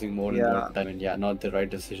 he's losing more and more time. And not the right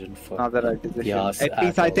decision for. Not the right decision. Yeah, at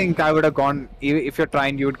least I think I would have gone. If you're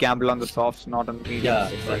trying, you would gamble on the softs, not on the mediums. Yeah,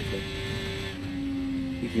 exactly.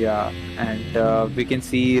 Yeah, and we can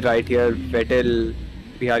see right here Vettel,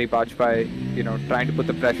 Bihari Bajpai, trying to put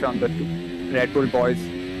the pressure on the Red Bull boys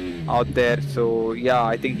out there. So yeah,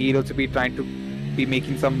 I think he'll also be trying to be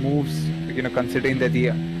making some moves, considering that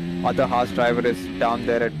the other Haas driver is down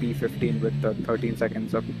there at P15 with 13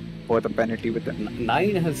 seconds of worth of penalty with them.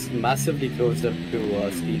 9 has massively closed up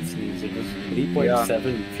to Steel Sneeze. It was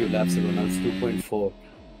 3.7 a few laps ago, now it's 2.4.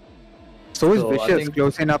 So is Vicious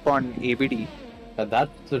closing up on ABD.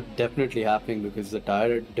 That's definitely happening because the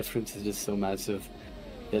tire difference is just so massive.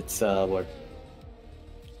 It's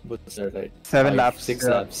what's that, right? 7 laps. 6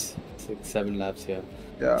 laps. 7 laps, yeah.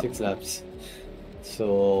 6 laps.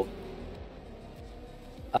 So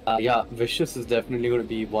Vicious is definitely going to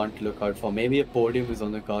be one to look out for. Maybe a podium is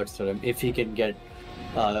on the cards for him if he can get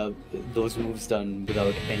those moves done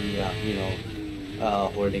without any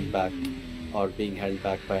holding back or being held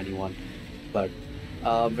back by anyone. But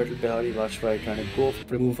Little Bihari Vajpayee trying to go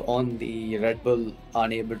for a move on the Red Bull,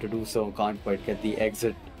 unable to do so, can't quite get the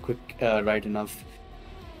exit quick right enough,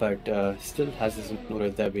 but still has his motor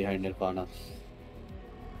there behind Nirvana.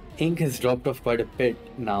 Ink has dropped off quite a bit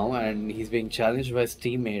now, and he's being challenged by his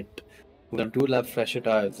teammate who's on 2-lap fresher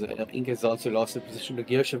tires. Ink has also lost the position to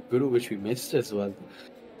Gearshift Guru, which we missed as well.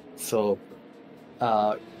 So,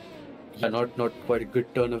 yeah, not quite a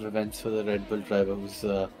good turn of events for the Red Bull driver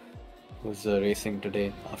who's racing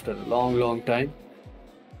today after a long time,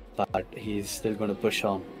 but he's still going to push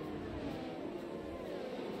on.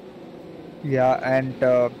 Yeah, and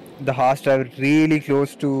the Haas driver really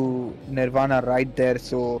close to Nirvana right there,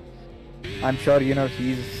 so I'm sure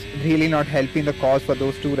he's really not helping the cause for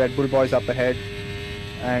those two Red Bull boys up ahead.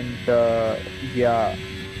 And yeah,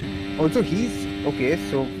 also he's okay,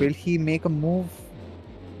 so will he make a move?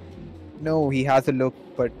 No, he has a look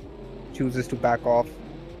but chooses to back off.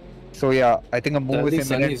 So yeah, I think a move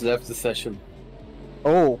is imminent. Sunny's left the session.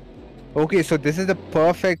 Oh, okay, so this is the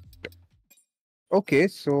perfect. Okay,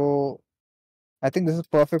 so I think this is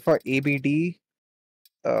perfect for ABD.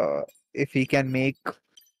 If he can make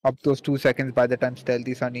up those 2 seconds by the time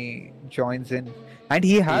Stealthy Sunny joins in, and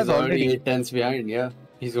he's already 8 tenths behind. Yeah,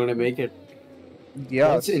 he's going to make it.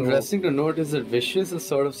 Yeah. What's interesting to note is that Vicious has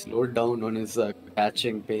sort of slowed down on his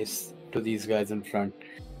catching pace to these guys in front.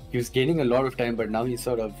 He was gaining a lot of time, but now he's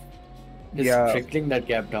sort of trickling that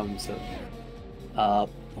gap down. So,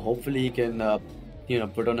 hopefully he can,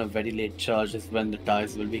 put on a very late charge is when the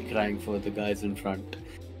tires will be crying for the guys in front.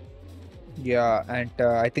 Yeah, and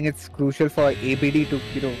I think it's crucial for ABD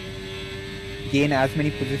to, gain as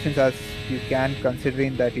many positions as you can,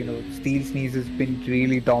 considering that, Steel Sneeze has been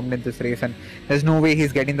really dominant this race, and there's no way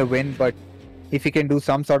he's getting the win, but if he can do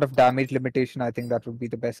some sort of damage limitation, I think that would be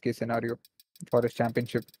the best case scenario for his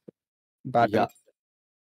championship battle. Yeah.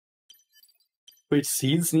 Wait,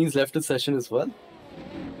 Steel Sneeze left the session as well?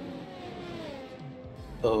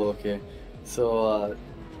 Oh, okay. So,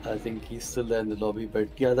 I think he's still there in the lobby, but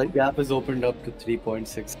yeah, that gap has opened up to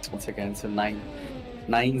 3.6 once again. So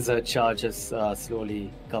Nine's charge has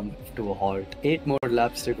slowly come to a halt. 8 more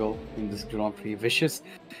laps to go in this Grand Prix. Vicious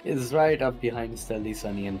is right up behind Stealthy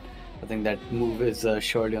Sunny, and I think that move is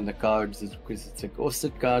surely on the cards because it's a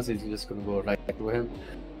ghosted car, so he's just going to go right to him.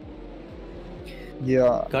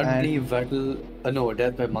 Yeah. Currently, Vettel,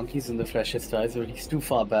 Death by Monkeys in the freshest tires, but he's too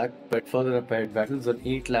far back. But further up ahead, Vettel's on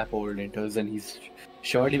 8-lap old inters, and he's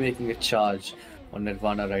surely making a charge on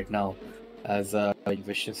Nirvana right now as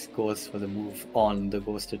Vicious goes for the move on the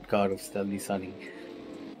ghosted car of Stealthy Sunny.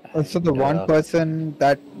 Also, the one person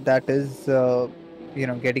that is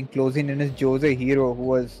getting close in is Jose Hero, who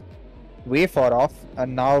was way far off,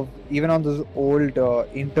 and now even on those old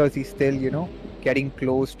inters, he's still getting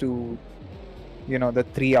close to the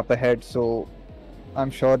 3 up ahead. So I'm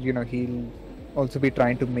sure he'll also be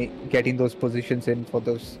trying to get in those positions in for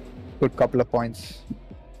those good couple of points.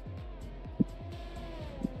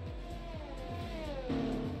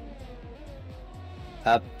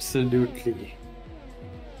 Absolutely.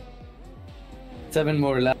 7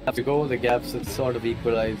 more laps to go. The gaps have sort of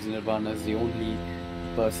equalized. Nirvana is the only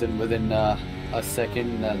person within a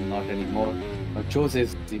second, and not anymore. Jose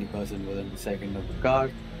is the only person within a second of the car.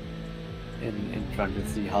 In front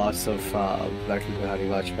is the Haas of Atal Bihari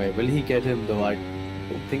Vajpayee. Will he get him though? I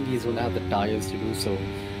don't think he's going to have the tires to do so.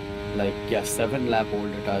 7-lap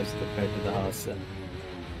older tires compared to the Haas, and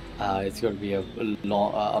it's going to be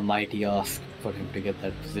a mighty ask for him to get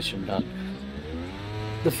that position done.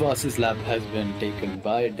 The fastest lap has been taken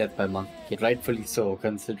by Death by Monkey, rightfully so,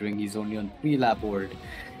 considering he's only on 3-lap old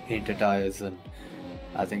Inter tires, and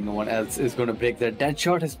I think no one else is going to break that.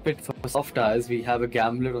 Deadshot has picked for soft tires. We have a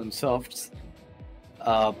gambler on softs.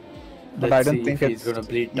 But I don't think he's going to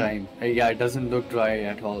bleed time. Yeah, it doesn't look dry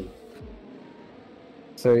at all.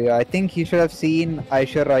 So yeah, I think he should have seen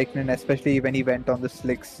Aisha Raikkonen, especially when he went on the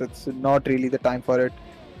slicks. It's not really the time for it.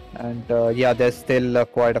 And yeah, there's still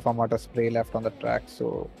quite a amount of spray left on the track.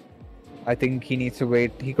 So I think he needs to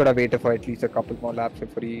wait. He could have waited for at least a couple more laps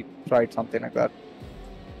before he tried something like that.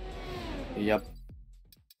 Yep.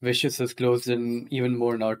 Vicious has closed in even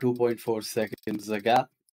more now, 2.4 seconds a gap,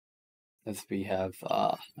 as we have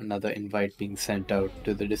another invite being sent out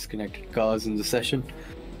to the disconnected cars in the session.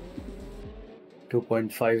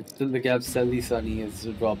 2.5, still the gap. Stealthy Sunny is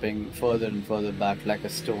dropping further and further back like a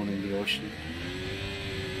stone in the ocean.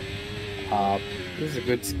 There's a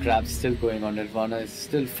good scrap still going on. Nirvana is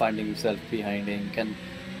still finding himself behind Ink, and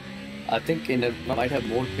I think Nirvana might have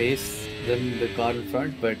more pace than the car in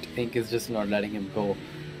front, but Ink is just not letting him go,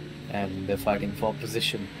 and they're fighting for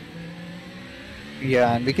position.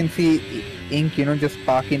 Yeah, and we can see Ink, just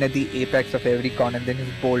parking at the apex of every corner and then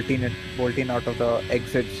just bolting out of the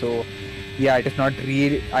exit. So, yeah, it is not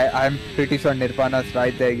real. I'm pretty sure Nirvana's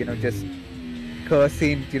right there, just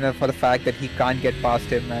cursing, for the fact that he can't get past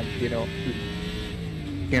him and,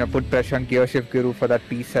 put pressure on Gear Shift Guru for that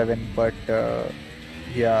P7. But,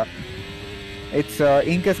 yeah, it's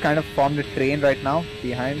Ink has kind of formed a train right now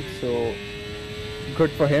behind, so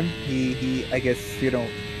good for him. He I guess,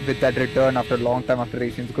 with that return after a long time after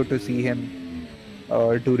racing, it's good to see him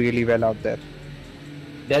do really well out there.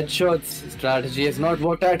 Deadshot's strategy has not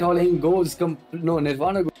worked at all.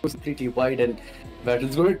 Nirvana goes completely wide, and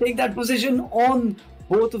Battle's going to take that position on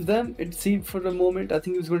both of them. It seemed for a moment, I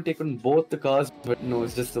think he was going to take on both the cars, but no,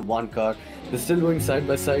 it's just the one car. They're still going side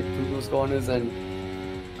by side through those corners, and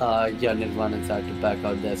yeah, Nirvana's had to back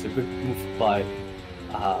out there. So good move by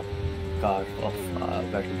car of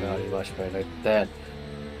Battle Bihari Vajpayee right there.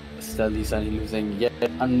 Stealthy Sunny losing yet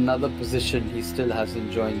another position. He still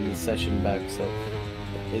hasn't joined the session back, so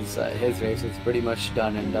his race is pretty much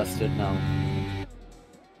done and dusted now.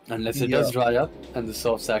 Unless it does dry up and the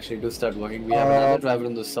softs actually do start working. We have another driver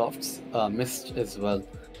on the softs, Mist as well.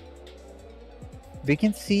 We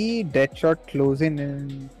can see Deadshot closing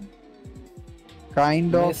in.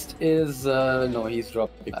 Kind of. Mist is no, he's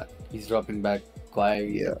dropping back. He's dropping back quite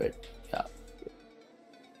a bit. Yeah.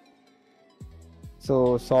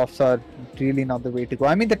 So softs are really not the way to go.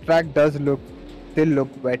 I mean, the track does still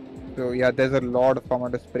look wet. So yeah, there's a lot of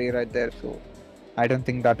amount of spray right there. So I don't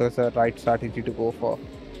think that was a right strategy to go for.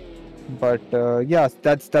 But yes,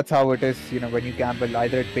 that's how it is. When you gamble,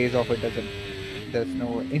 either it pays off or it doesn't. There's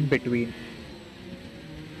no in between.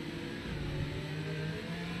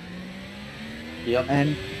 Yep.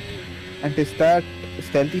 And is that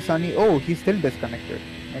Stealthy Sunny? Oh, he's still disconnected.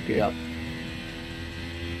 Okay. Yep.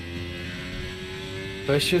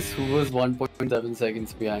 Precious, who was 1.7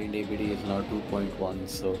 seconds behind ABD, is now 2.1.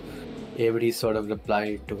 So ABD sort of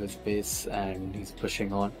replied to his pace and he's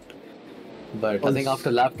pushing on. But I think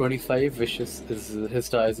after lap 25, his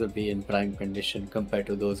tires will be in prime condition compared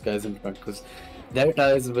to those guys in front, because their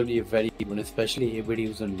tires will be very even, especially ABD,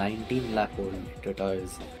 who's on 19 lap oriented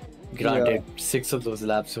tires. Granted, 6 of those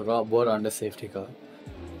laps were under safety car.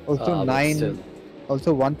 Also 9.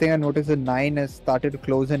 Also, one thing I noticed, the 9 has started to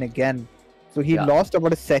close in again. So he lost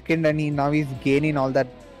about a second, and now he's gaining all that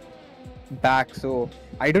back. So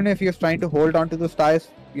I don't know if he was trying to hold on to those tires,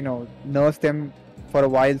 nurse them for a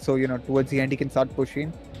while, so towards the end he can start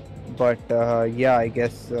pushing. But yeah, I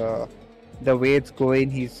guess the way it's going,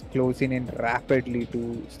 he's closing in rapidly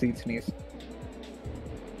to Steel Sneeze.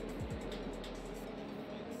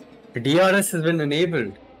 DRS has been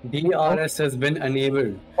enabled. DRS has been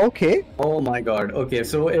enabled. Okay. Oh my god. Okay,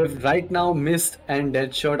 so if right now Mist and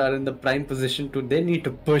Deadshot are in the prime position they need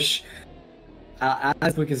to push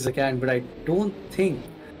as quick as they can, but I don't think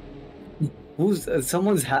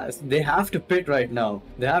they have to pit right now.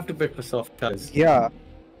 They have to pit for soft tires. Yeah.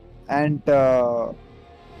 And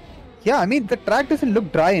yeah, I mean, the track doesn't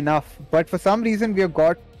look dry enough, but for some reason we have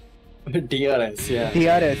got DRS, yeah.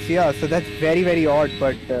 DRS, yeah. So that's very, very odd.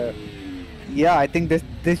 But yeah, I think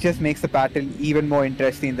this just makes the battle even more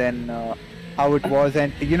interesting than how it was.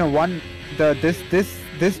 And this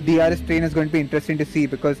DRS train is going to be interesting to see,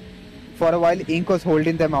 because for a while Ink was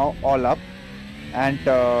holding them all up, and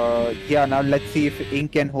yeah, now let's see if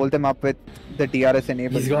Ink can hold them up with the DRS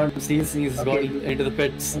enabled. He's gone into the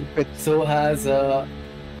pits. So has no.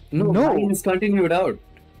 9 has continued out.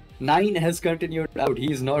 9 has continued out.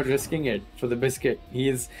 He's not risking it for the biscuit. He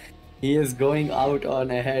is going out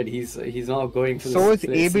on ahead. He's not going for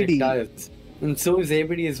the ABD. tires. And so is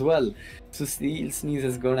ABD as well. So Steel Sneeze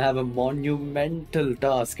is going to have a monumental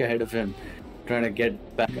task ahead of him, trying to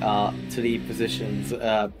get back 3 positions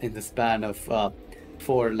in the span of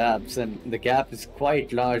 4 laps, and the gap is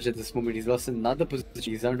quite large at this moment. He's lost another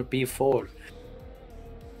position. He's down to P4.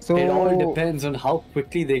 So it all depends on how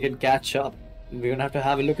quickly they can catch up. We're gonna have to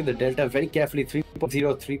have a look at the delta very carefully.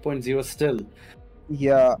 3.0, 3.0 still.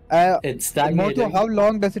 Yeah. It's stagnating. Moto, how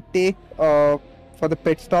long does it take for the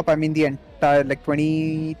pit stop? I mean, the entire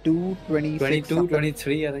 22, 26. 22,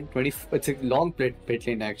 23, I think. 20. It's a long pit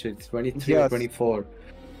lane actually. It's 23 or 24.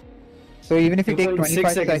 So even if you take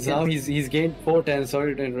 25 seconds now, he's gained 4 tenths.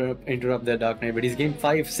 Sorry to interrupt there, Darknight, but he's gained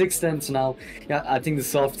 6 tenths now. Yeah, I think the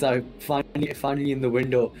softs are finally in the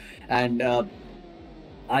window, and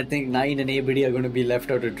I think 9 and ABD are going to be left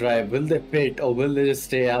out to dry. Will they pit or will they just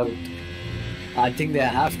stay out? I think they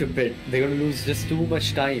have to pit. They're going to lose just too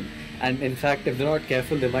much time, and in fact, if they're not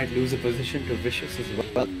careful, they might lose a position to Vicious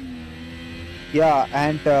as well. Yeah,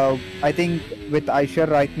 and I think with Aisha,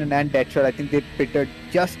 Raikkonen and Deadshot, I think they pitted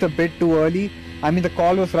just a bit too early. I mean, the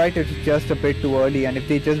call was right. It's just a bit too early, and if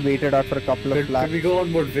they just waited out for a couple of laps. Could we go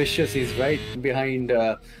on more vicious? He's right behind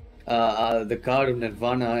the car of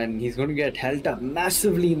Nirvana, and he's going to get held up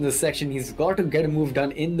massively in this section. He's got to get a move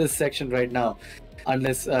done in this section right now,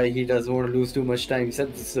 unless he doesn't want to lose too much time. He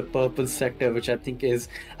said this is a purple sector, which I think is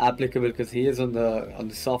applicable because he is on the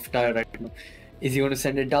soft tire right now. Is he going to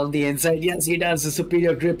send it down the inside? Yes, he does. The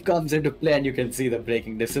superior grip comes into play, and you can see the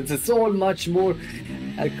braking distance. It's so much more.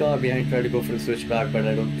 A car behind tried to go for a switchback, but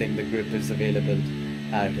I don't think the grip is available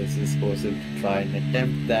at his disposal to try and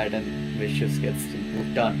attempt that, and Vicious gets the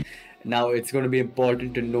move done. Now it's going to be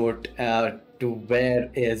important to note to where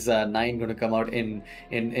is 9 going to come out in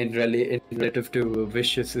relative to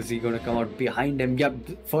Vicious. Is he going to come out behind him? Yeah,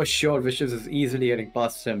 for sure. Vicious is easily getting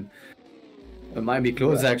past him. It might be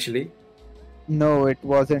close actually. No, it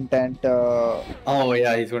wasn't, and oh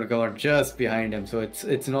yeah, he's going to come out just behind him, so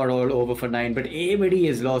it's not all over for 9. But ABD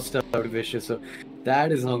is lost out of Vicious, so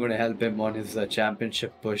that is not going to help him on his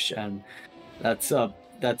championship push, and that's a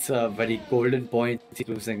very golden point he's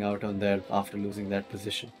losing out on there after losing that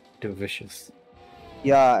position to Vicious.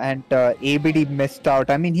 Yeah, and ABD missed out.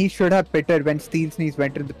 I mean, he should have pitted when Steel Sneeze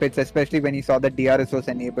went into the pits, especially when he saw that DRS was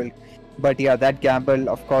enabled. But yeah, that gamble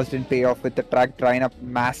of course didn't pay off with the track drying up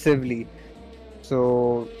massively.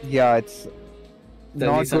 So yeah, it's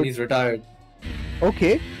not good. He's retired.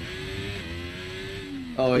 Okay.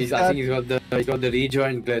 Oh, I think he's got the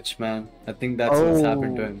rejoin glitch, man. I think that's what's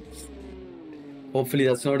happened to him. Hopefully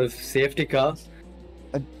that's not a safety car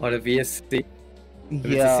or a VSC. If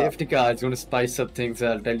it's a safety car, it's going to spice up things,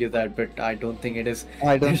 I'll tell you that, but I don't think it is.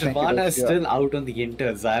 I don't think Nirvana is still out on the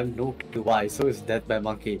inters. I have no clue why. So is Death by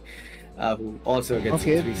Monkey, who also gets a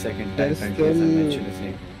 3-second time penalty, as I mentioned his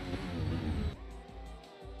name.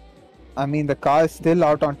 I mean, the car is still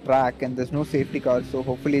out on track and there's no safety car, so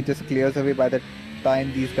hopefully it just clears away by the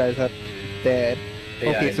time these guys are there.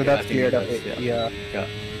 Okay, so that's cleared away. Yeah.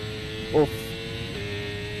 Oof.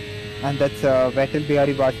 And that's Vettel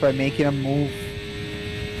Bihari Vajpayee making a move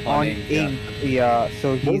on Ink. Yeah,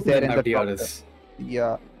 so he's there in the top.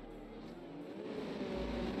 Yeah.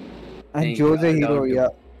 And Jose Hero, yeah.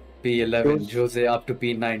 P11, Jose up to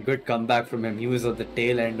P9. Good comeback from him. He was at the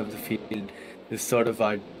tail end of the field. This sort of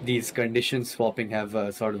these condition swapping have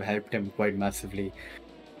sort of helped him quite massively.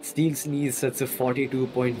 Steel Sneeze sets a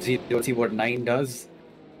 42.0. See what 9 does.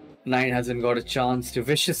 9 hasn't got a chance to.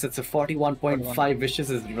 Vicious sets a 41.5. Vicious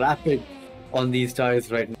is rapid on these tires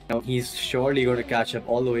right now. He's surely going to catch up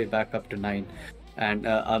all the way back up to 9. And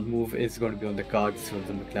a move is going to be on the cards for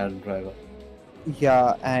the McLaren driver.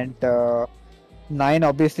 Yeah, and 9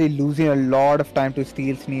 obviously losing a lot of time to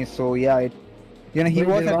Steel Sneeze. So yeah, he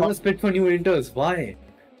was on the split for new inters. Why?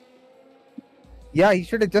 Yeah, he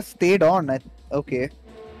should have just stayed on. Okay.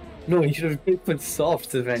 No, he should have picked for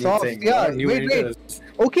softs if anything. Softs, yeah. Wait.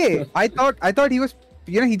 Okay, I thought he was.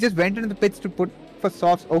 He just went into the pits to put for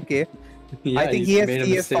softs. Okay. Yeah, I think he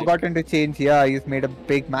has forgotten to change. Yeah, he's made a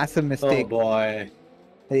massive mistake. Oh boy.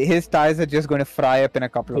 His tires are just going to fry up in a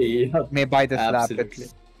couple of maybe by this lap.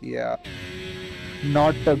 Yeah.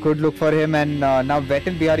 Not a good look for him, and now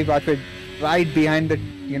Vettel Bihari Vajpayee right behind the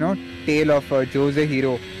tail of Jose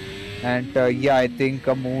Hero, and yeah, I think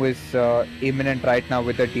a move is imminent right now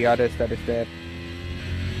with the DRS that is there.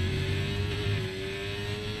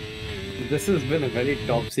 This has been a very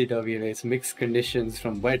topsy-turvy race. Mixed conditions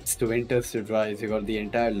from wets to winters to dries. You got the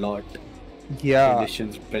entire lot. Yeah.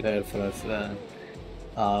 Conditions prepared for us.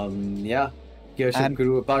 Yeah. Koushik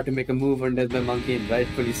Tummala about to make a move on Death by Monkey, and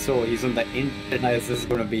rightfully so. He's on the internet. This is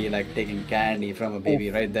going to be like taking candy from a baby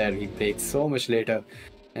right there. He brakes so much later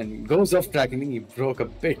and goes off track. I think he broke a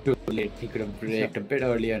bit too late. He could have braked a bit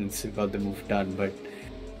earlier and still got the move done. But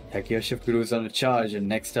Koushik Tummala is on a charge, and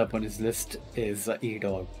next up on his list is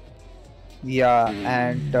E-Dog. Yeah,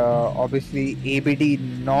 and obviously ABD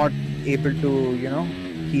not able to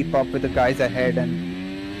keep up with the guys ahead,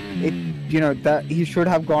 and it that he should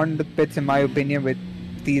have gone to the pits in my opinion with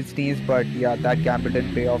Steel Sneeze, but yeah, that gamble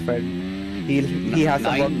didn't pay off, and he has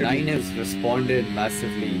some work to do. 9 has responded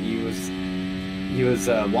massively. He was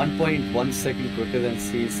 1.1 second quicker than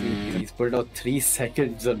Steel Sneeze. He's pulled out 3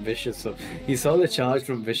 seconds on Vicious, so he saw the charge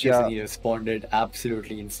from Vicious and he responded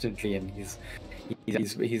absolutely instantly, and he's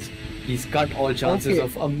cut all chances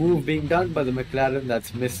of a move being done by the McLaren.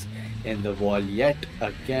 That's missed in the wall yet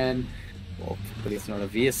again. Hopefully it's not a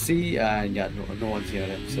VSC, and yeah, no one's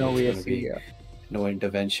here. So no VSC, no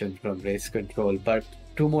intervention from race control. But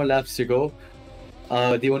 2 more laps to go.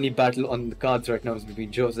 The only battle on the cards right now is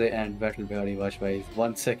between Jose and Vettel Bihari Vajpayee. He's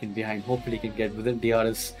 1 second behind. Hopefully he can get within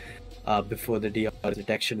DRS before the DRS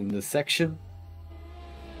detection in this section.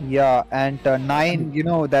 Yeah, and 9, you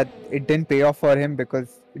know, that it didn't pay off for him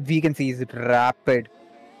because we can see he's rapid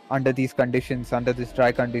under these conditions, under these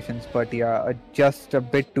dry conditions. But yeah, just a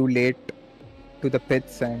bit too late to the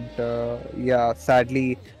pits, and yeah,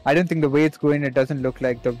 sadly, I don't think the way it's going, it doesn't look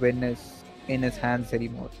like the win is in his hands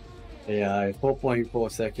anymore. Yeah,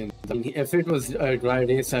 4.4 seconds. I mean, if it was a dry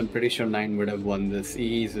race, I'm pretty sure 9 would have won this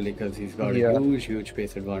easily because he's got a huge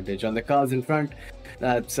pace advantage. On the cars in front,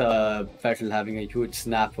 that's Vettel having a huge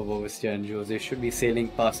snap of oversteer, and Jose should be sailing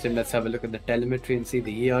past him. Let's have a look at the telemetry and see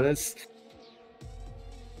the ERS.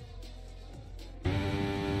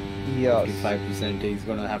 Yeah, 55%. He's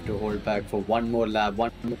going to have to hold back for one more lap.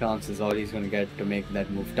 One more chance is all he's going to get to make that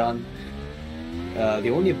move done. The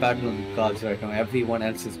only battle on the cars right now, everyone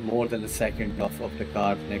else is more than a second off of the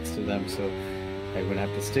car next to them, so they're going to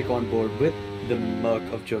have to stick on board with the Merc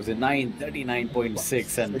of Jose.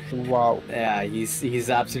 9:39.6, and wow, yeah, he's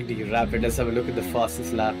absolutely rapid. Let's have a look at the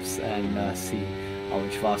fastest laps and see how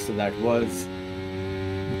much faster that was.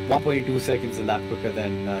 1.2 seconds a lap quicker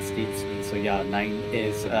than Steve's speed. So yeah, 9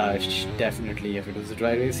 is definitely, if it was a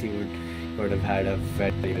dry race, he would have had a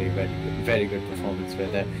very good performance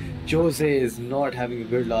with there. Jose is not having a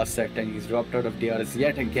good last sector, and he's dropped out of DRS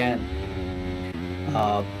yet again.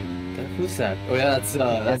 Who's that? Oh yeah,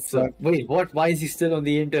 that's wait, what? Why is he still on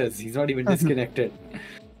the inters? He's not even disconnected.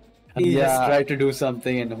 He just tried to do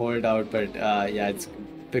something and hold out, but yeah, it's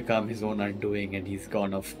become his own undoing, and he's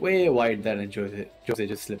gone off way wide there, and Jose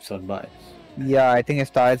just slips on by. Yeah, I think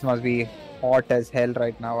his tires must be hot as hell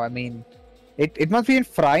right now. I mean, it must be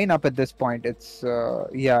frying up at this point. It's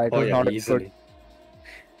yeah, it was not easily. good.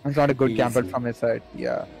 It's not a good gamble from his side,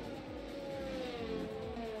 yeah.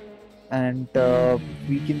 And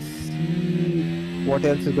we can see what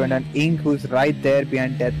else is going on. Ink, who's right there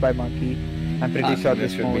behind Death by Monkey. I'm pretty sure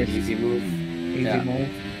this should be an easy move. Easy move.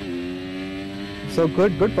 So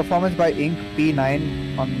good performance by Ink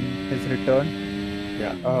P9 on his return.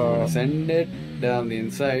 Yeah. Send it down the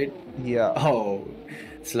inside. Yeah. Oh,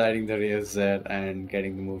 sliding the rears there and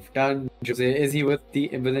getting the move done. Jose, is he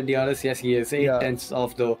within DRS? Yes, he is. 8 tenths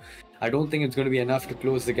off though. I don't think it's going to be enough to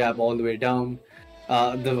close the gap all the way down.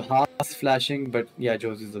 The heart's flashing, but yeah,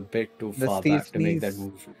 Jose is a bit too far back to make that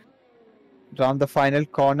move. Round the final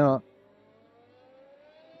corner.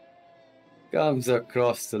 Comes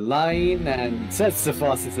across the line and sets the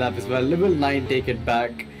fastest lap as well. Will 9 take it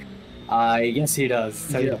back? Yes, he does.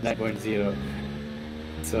 79.0.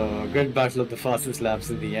 So good battle of the fastest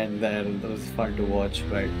laps in the end there. It was fun to watch,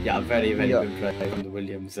 but yeah, very good drive from the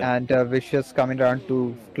Williams. And Vicious coming around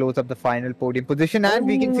to close up the final podium position, and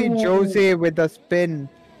we can see Jose with a spin.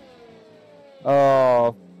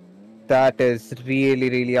 Oh, that is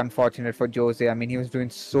really unfortunate for Jose. I mean, he was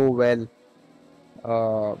doing so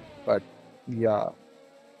well, but yeah,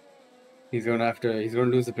 he's gonna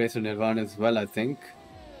lose the place to Nirvana as well, I think.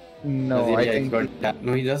 No, I think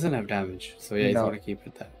no, he doesn't have damage, so yeah, he's gonna keep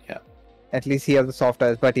it that. Yeah, at least he has the soft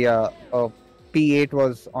tires, but yeah, P8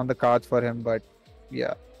 was on the cards for him, but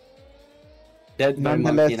yeah. Death by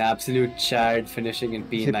Monkey, an absolute Chad, finishing in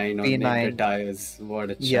P9 on naked tires.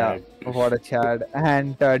 What a Chad! Yeah, what a Chad!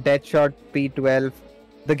 And Deadshot P12.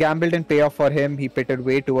 The gamble didn't pay off for him. He pitted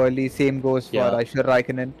way too early. Same goes for Aishwar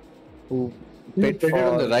Raikkonen, who pitted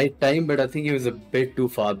on the right time, but I think he was a bit too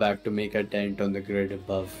far back to make a dent on the grid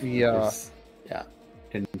above. Yeah.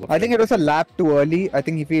 I think it was a lap too early. I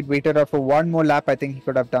think if he'd waited up for one more lap, I think he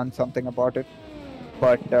could have done something about it.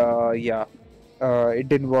 But yeah, it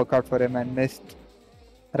didn't work out for him and missed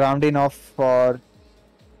rounding off for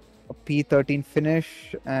a P13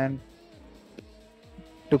 finish and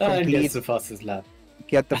to complete the fastest lap.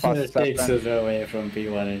 Get the fastest lap. It takes us away from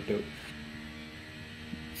P1 and 2.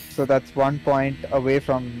 So that's 1 point away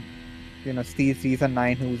from, Steve Season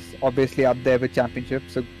 9, who's obviously up there with championship.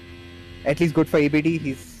 So at least good for ABD.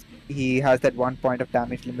 He has that 1 point of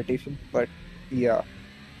damage limitation. But yeah,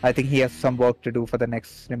 I think he has some work to do for the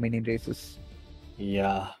next remaining races.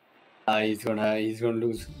 Yeah, he's gonna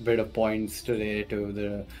lose a bit of points today to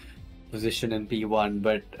the position in P1.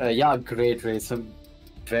 But yeah, great race. Some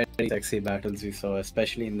very sexy battles we saw,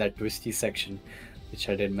 especially in that twisty section, which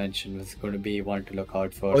I did mention was going to be one to look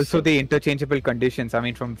out for. Also, the interchangeable conditions. I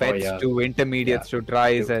mean, from wets to intermediates to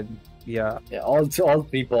dries, and all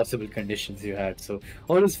 3 possible conditions you had. So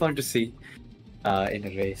always fun to see in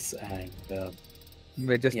a race, and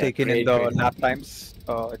we're just taking in the lap times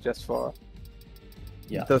just for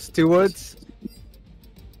the stewards.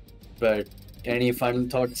 But any final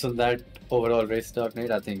thoughts on that overall race,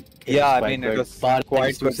 Darknight? I think it was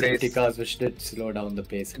quite good safety cars, which did slow down the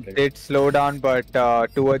pace. It slowed down, but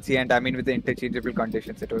towards the end, I mean, with the interchangeable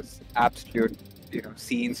conditions, it was absolute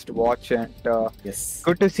scenes to watch, and Yes.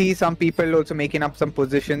 good to see some people also making up some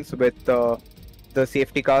positions with the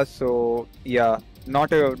safety cars. So yeah,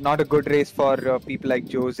 not a good race for people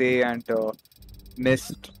like Jose and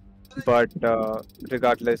Mist, but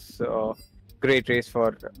regardless, great race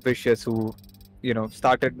for Vicious, who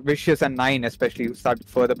started Vicious and Nine especially, who started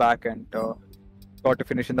further back and got to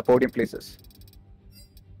finish in the podium places.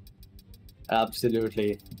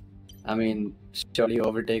 Absolutely. I mean, surely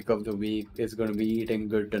overtake of the week is going to be eating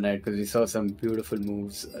good tonight because we saw some beautiful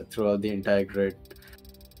moves throughout the entire grid.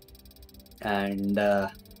 And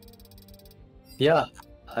yeah,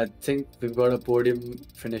 I think we've got a podium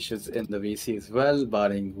finishes in the VC as well,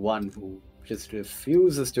 barring one who just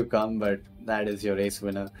refuses to come, but that is your race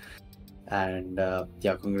winner. And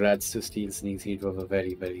yeah, congrats to Steel Sneaks. He drove a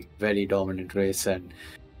very, very, very dominant race, and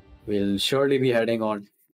we'll surely be heading on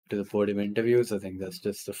to the podium interviews. I think that's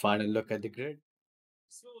just the final look at the grid.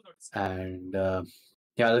 And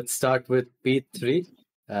yeah, let's start with P3.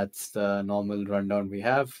 That's the normal rundown we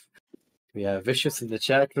have. We have Vicious in the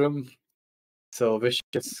chat room. So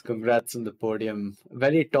Vicious, congrats on the podium.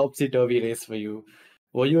 Very topsy-turvy race for you.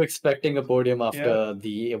 Were you expecting a podium after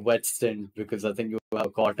the wet stint? Because I think you were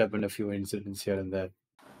caught up in a few incidents here and there.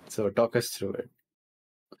 So talk us through it.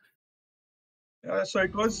 So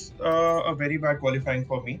it was a very bad qualifying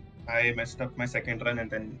for me. I messed up my second run and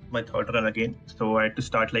then my third run again. So I had to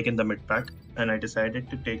start like in the mid pack, and I decided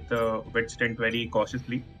to take the wet stint very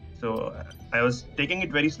cautiously. So I was taking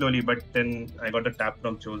it very slowly, but then I got a tap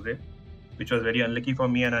from Jose, which was very unlucky for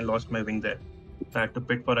me, and I lost my wing there. I had to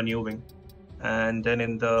pit for a new wing. And then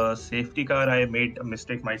in the safety car, I made a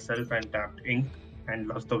mistake myself and tapped ink and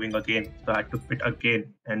lost the wing again. So I had to pit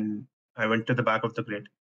again, and I went to the back of the grid.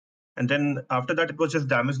 And then after that, it was just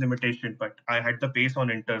damage limitation. But I had the pace on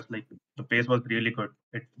inters. Like the pace was really good.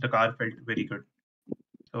 The car felt very good.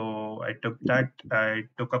 So I took that. I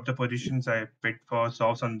took up the positions. I pit for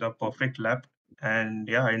softs on the perfect lap. And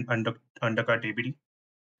yeah, I undercut ABD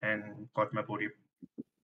and got my podium.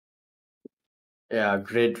 Yeah,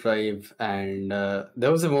 great drive. And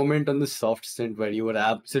there was a moment on the soft stint where you were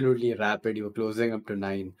absolutely rapid. You were closing up to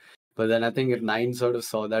 9. But then I think if 9 sort of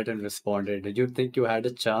saw that and responded, did you think you had a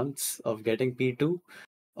chance of getting P2?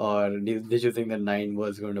 Or did you think that 9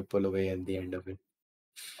 was going to pull away at the end of it?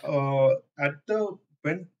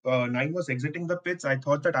 When Nine was exiting the pits, I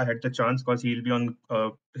thought that I had the chance because he'll be on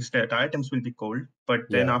his tire temps will be cold. But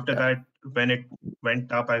then after that, when it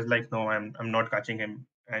went up, I was like, no, I'm not catching him,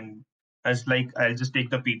 and I was like, I'll just take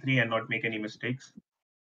the P3 and not make any mistakes.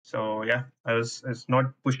 So yeah, I was not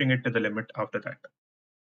pushing it to the limit after that.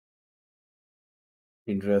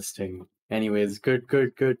 Interesting. Anyways, good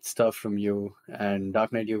stuff from you. And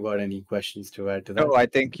Darknight, you got any questions to add to that? No, I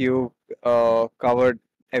think you covered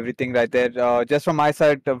everything right there. Just from my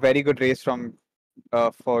side, a very good race from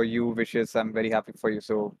for you, Vicious. I'm very happy for you.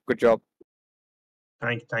 So good job.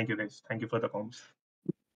 Thank you guys. Thank you for the comms.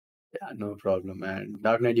 Yeah, no problem, man.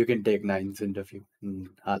 Darknight, you can take 9's interview.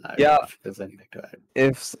 I'll add Yeah. if there's anything to add.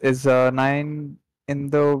 Is 9 in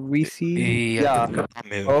the VC? Yeah.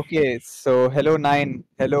 Okay. So hello 9.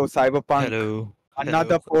 Hello Cyberpunk. Hello.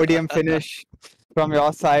 Another podium finish from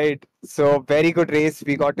your side. So very good race.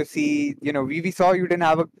 We got to see. We saw you didn't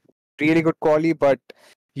have a really good quali, but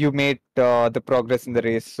you made the progress in the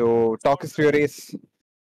race. So talk us through your race.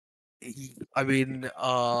 I mean,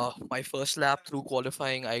 my first lap through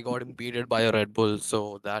qualifying, I got impeded by a Red Bull,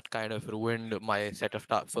 so that kind of ruined my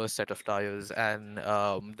first set of tires. And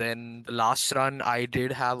then the last run, I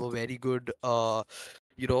did have a very good, overall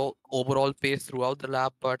pace throughout the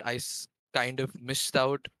lap, but kind of missed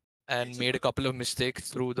out and made a couple of mistakes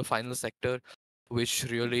through the final sector, which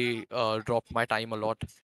really dropped my time a lot.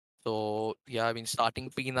 So yeah, I mean,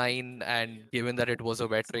 starting P9, and given that it was a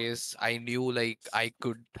wet race, I knew like I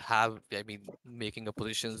could have. I mean, making a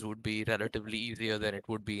positions would be relatively easier than it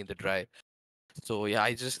would be in the dry. So yeah,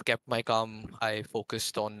 I just kept my calm. I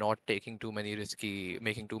focused on not making too many risky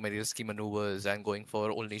maneuvers, and going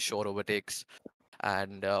for only short overtakes.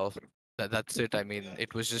 And that's it. I mean,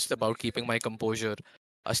 it was just about keeping my composure.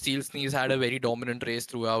 Steel Sneeze had a very dominant race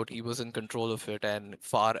throughout. He was in control of it and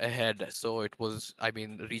far ahead. So it was, I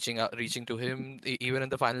mean, reaching to him, even in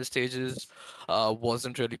the final stages,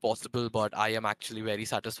 wasn't really possible. But I am actually very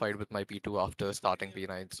satisfied with my P2 after starting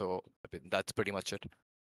P9. So I mean, that's pretty much it.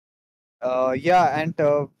 Yeah,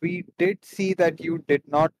 and we did see that you did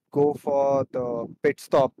not go for the pit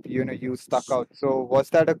stop. You stuck out. So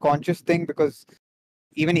was that a conscious thing? Because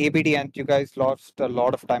even ABD and you guys lost a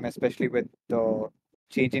lot of time, especially with the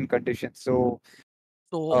change in conditions. So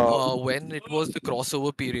When it was the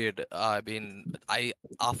crossover period, I mean,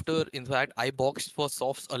 in fact, I boxed for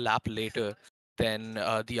softs a lap later than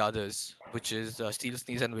the others, which is Steel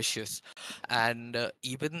Sneeze and Vicious. And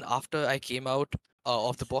even after I came out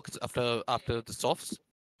of the box after the softs,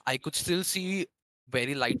 I could still see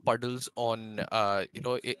very light puddles on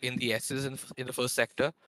in the S's in the first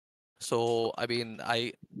sector. So I mean,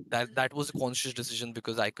 that was a conscious decision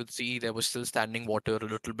because I could see there was still standing water a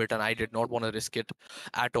little bit, and I did not want to risk it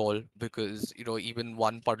at all because even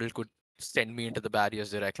one puddle could send me into the barriers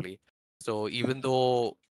directly. So even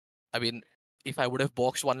though I mean, if I would have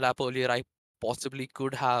boxed one lap earlier, I possibly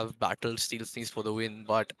could have battled Steel Sneeze for the win,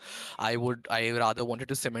 but I rather wanted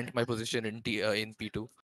to cement my position in P2.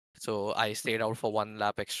 So I stayed out for one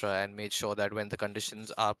lap extra and made sure that when the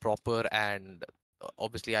conditions are proper and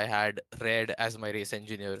obviously I had Red as my race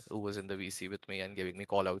engineer who was in the VC with me and giving me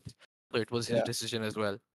call outs. So it was his Yeah. decision as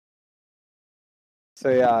well. So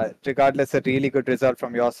yeah, regardless, a really good result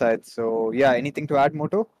from your side. So yeah, anything to add,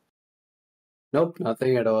 Moto? Nope,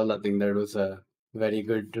 nothing at all. I think that was a very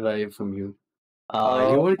good drive from you. Uh,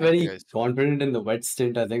 You weren't Thank you very guys. confident in the wet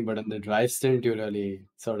stint, I think, but on the dry stint, you really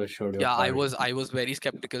sort of showed your Yeah, I part. was I was very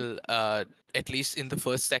skeptical, at least in the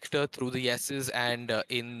first sector through the yeses and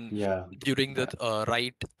in Yeah, during the yeah.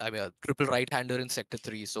 right, I mean, triple right hander in sector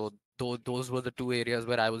 3. So those were the two areas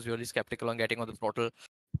where I was really skeptical on getting on the throttle.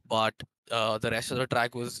 But the rest of the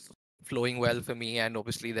track was flowing well for me, and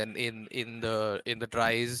obviously then in the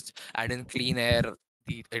dries and in clean air,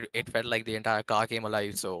 it felt like the entire car came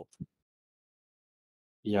alive. So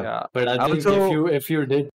Yeah, yeah. but I think Also, if you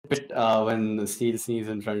did pit when the Steel Sneeze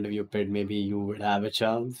in front of you pit, maybe you would have a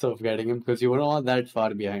chance of getting him because you were not that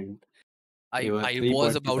far behind. I You were I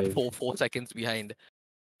was about 3.5, four seconds behind.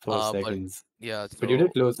 four But seconds. yeah, But you did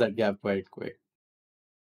so close that gap quite quick.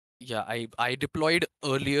 yeah, I deployed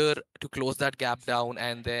earlier to close that gap down,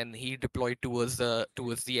 and then he deployed towards the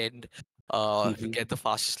end to Hmm. get the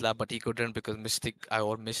fastest lap, but he couldn't because missed,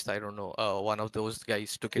 I don't know, one of those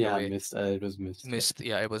guys took it Yeah, away. missed. It was missed. Yeah. Missed,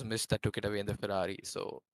 yeah, it was Mist that took it away in the Ferrari.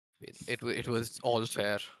 So it was all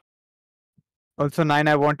fair. also, Nine,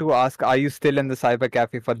 I want to ask, are you still in the cyber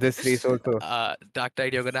cafe for this race also?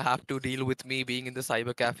 Darknight, you're gonna have to deal with me being in the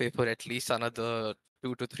cyber cafe for at least another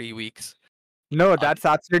 2 to 3 weeks. No, Un- that's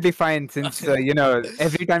absolutely fine since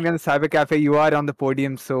every time you're in the cyber cafe, you are on the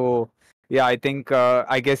podium. So yeah, I think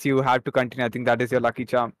I guess you have to continue. I think that is your lucky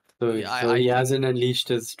charm. So, yeah, so I he think hasn't unleashed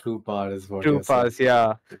his true power, is what True you're saying. pass,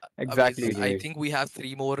 yeah, I mean, Okay, exactly. I great. think we have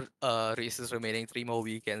 3 more races remaining, 3 more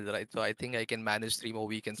weekends, right? So I think I can manage 3 more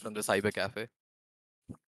weekends from the cyber cafe.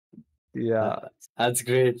 Yeah. That's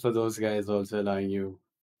great for those guys also allowing you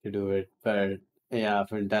to do it. But yeah,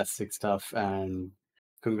 fantastic stuff and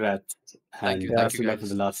congrats Thank you, and Yeah. thank best you of luck for the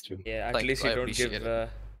guys. last two. Yeah, at Thank least you, I you don't appreciate give it.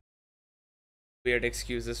 weird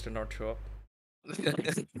excuses to not show up.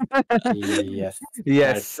 Yes, that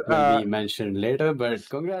Yes. will be mentioned later, but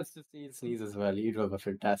congrats to Steel Sneeze as well. You drove a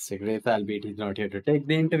fantastic race, albeit he's not here to take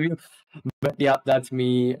the interview. But yeah, that's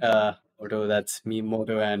me,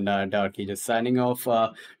 Moto, and Darky just signing off.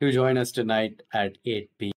 Do join us tonight at 8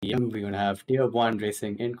 p.m. We're going to have Tier 1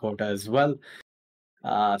 racing in Kota as well.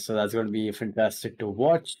 So that's going to be fantastic to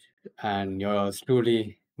watch. And yours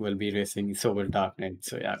truly will be racing, so will Darknight.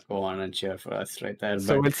 So yeah, go on and cheer for us right there.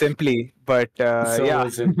 So But will Simply, but so yeah,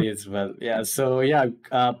 will Simply as well. Yeah. So yeah.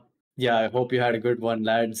 I hope you had a good one,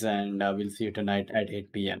 lads, and we'll see you tonight at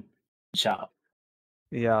 8 p.m. Ciao.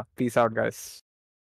 yeah. Peace out, guys.